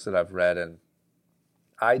these books that I've read. And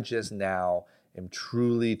I just now am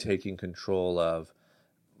truly taking control of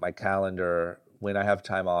my calendar, when I have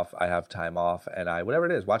time off, I have time off, and I whatever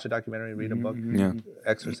it is, watch a documentary, read a book,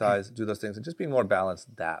 exercise, do those things, and just being more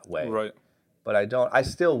balanced that way. Right. But I don't. I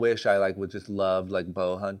still wish I would just loved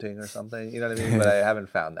bow hunting or something. You know what I mean? But I haven't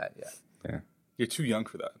found that yet. Yeah. You're too young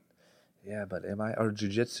for that. Yeah, but am I or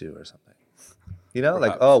jujitsu or something? You know,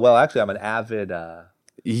 Perhaps. actually, I'm an avid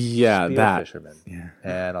spear fisherman. Yeah.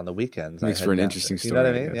 And on the weekends, Makes I for an head down interesting there. story. You know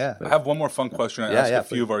what I mean? guess. Yeah. I have one more fun question. I asked a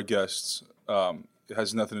few please. of our guests. It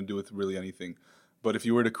has nothing to do with really anything. But if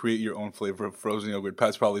you were to create your own flavor of frozen yogurt,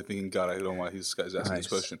 Pat's probably thinking, God, I don't know why this guy's asking this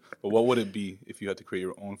question. But what would it be if you had to create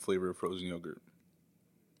your own flavor of frozen yogurt?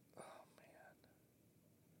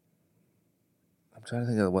 I'm trying to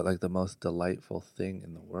think of what the most delightful thing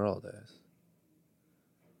in the world is.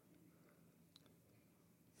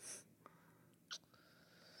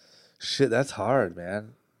 Shit, that's hard,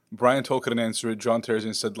 man. Brian Toll couldn't answer it. John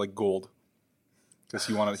Terzian said gold. Because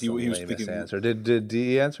he wanted, he was Lamest thinking. answer. Did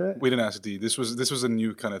D answer it? We didn't ask D. This was a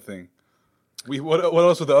new kind of thing. What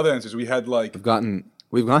else were the other answers? We had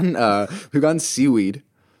We've gotten seaweed.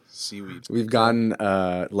 Seaweed. We've gotten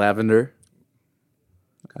lavender.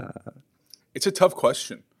 It's a tough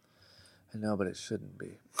question. I know, but it shouldn't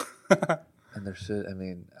be. And there should. I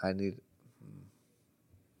mean, I need.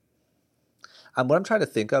 What I'm trying to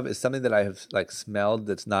think of is something that I have smelled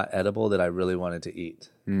that's not edible that I really wanted to eat.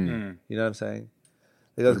 You know what I'm saying?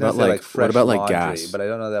 I was going to say fresh what about laundry, gas? but I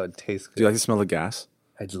don't know that would taste good. Do you like the smell of gas?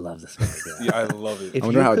 I'd love the smell of gas. Yeah, I love it. If I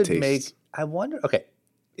wonder you how it could tastes. I wonder. Okay,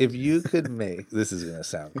 if you could make this is going to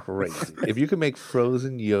sound crazy. If you could make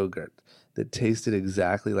frozen yogurt that tasted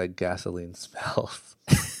exactly like gasoline smells,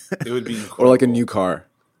 It would be incredible. Or like a new car.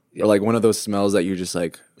 Or like one of those smells that you're just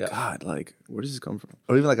God, where does this come from?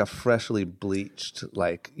 or even like a freshly bleached,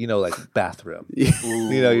 bathroom. Yeah.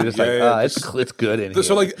 You're just it's good in here.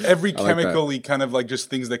 So every that. chemically kind of just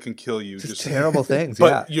things that can kill you. Just terrible things.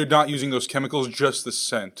 But yeah. you're not using those chemicals, just the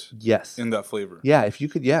scent Yes. in that flavor. Yeah. If you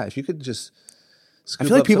could just. I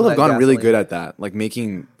feel like people have gotten really good at that,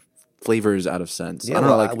 making flavors out of scents. Yeah, I don't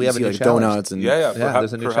know, well, we have a new challenge. donuts and Yeah.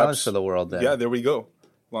 There's a new challenge for the world. Then. Yeah, there we go.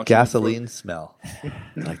 Launch Gasoline smell.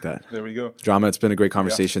 like that. There we go. Drama. It's been a great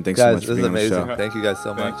conversation. Thanks Guys, so much this for is being on the amazing. show. Thank you guys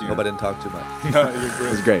so much. Thank you. Hope I didn't talk too much. No, you're great.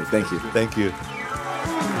 It was great. Thank you. Thank you.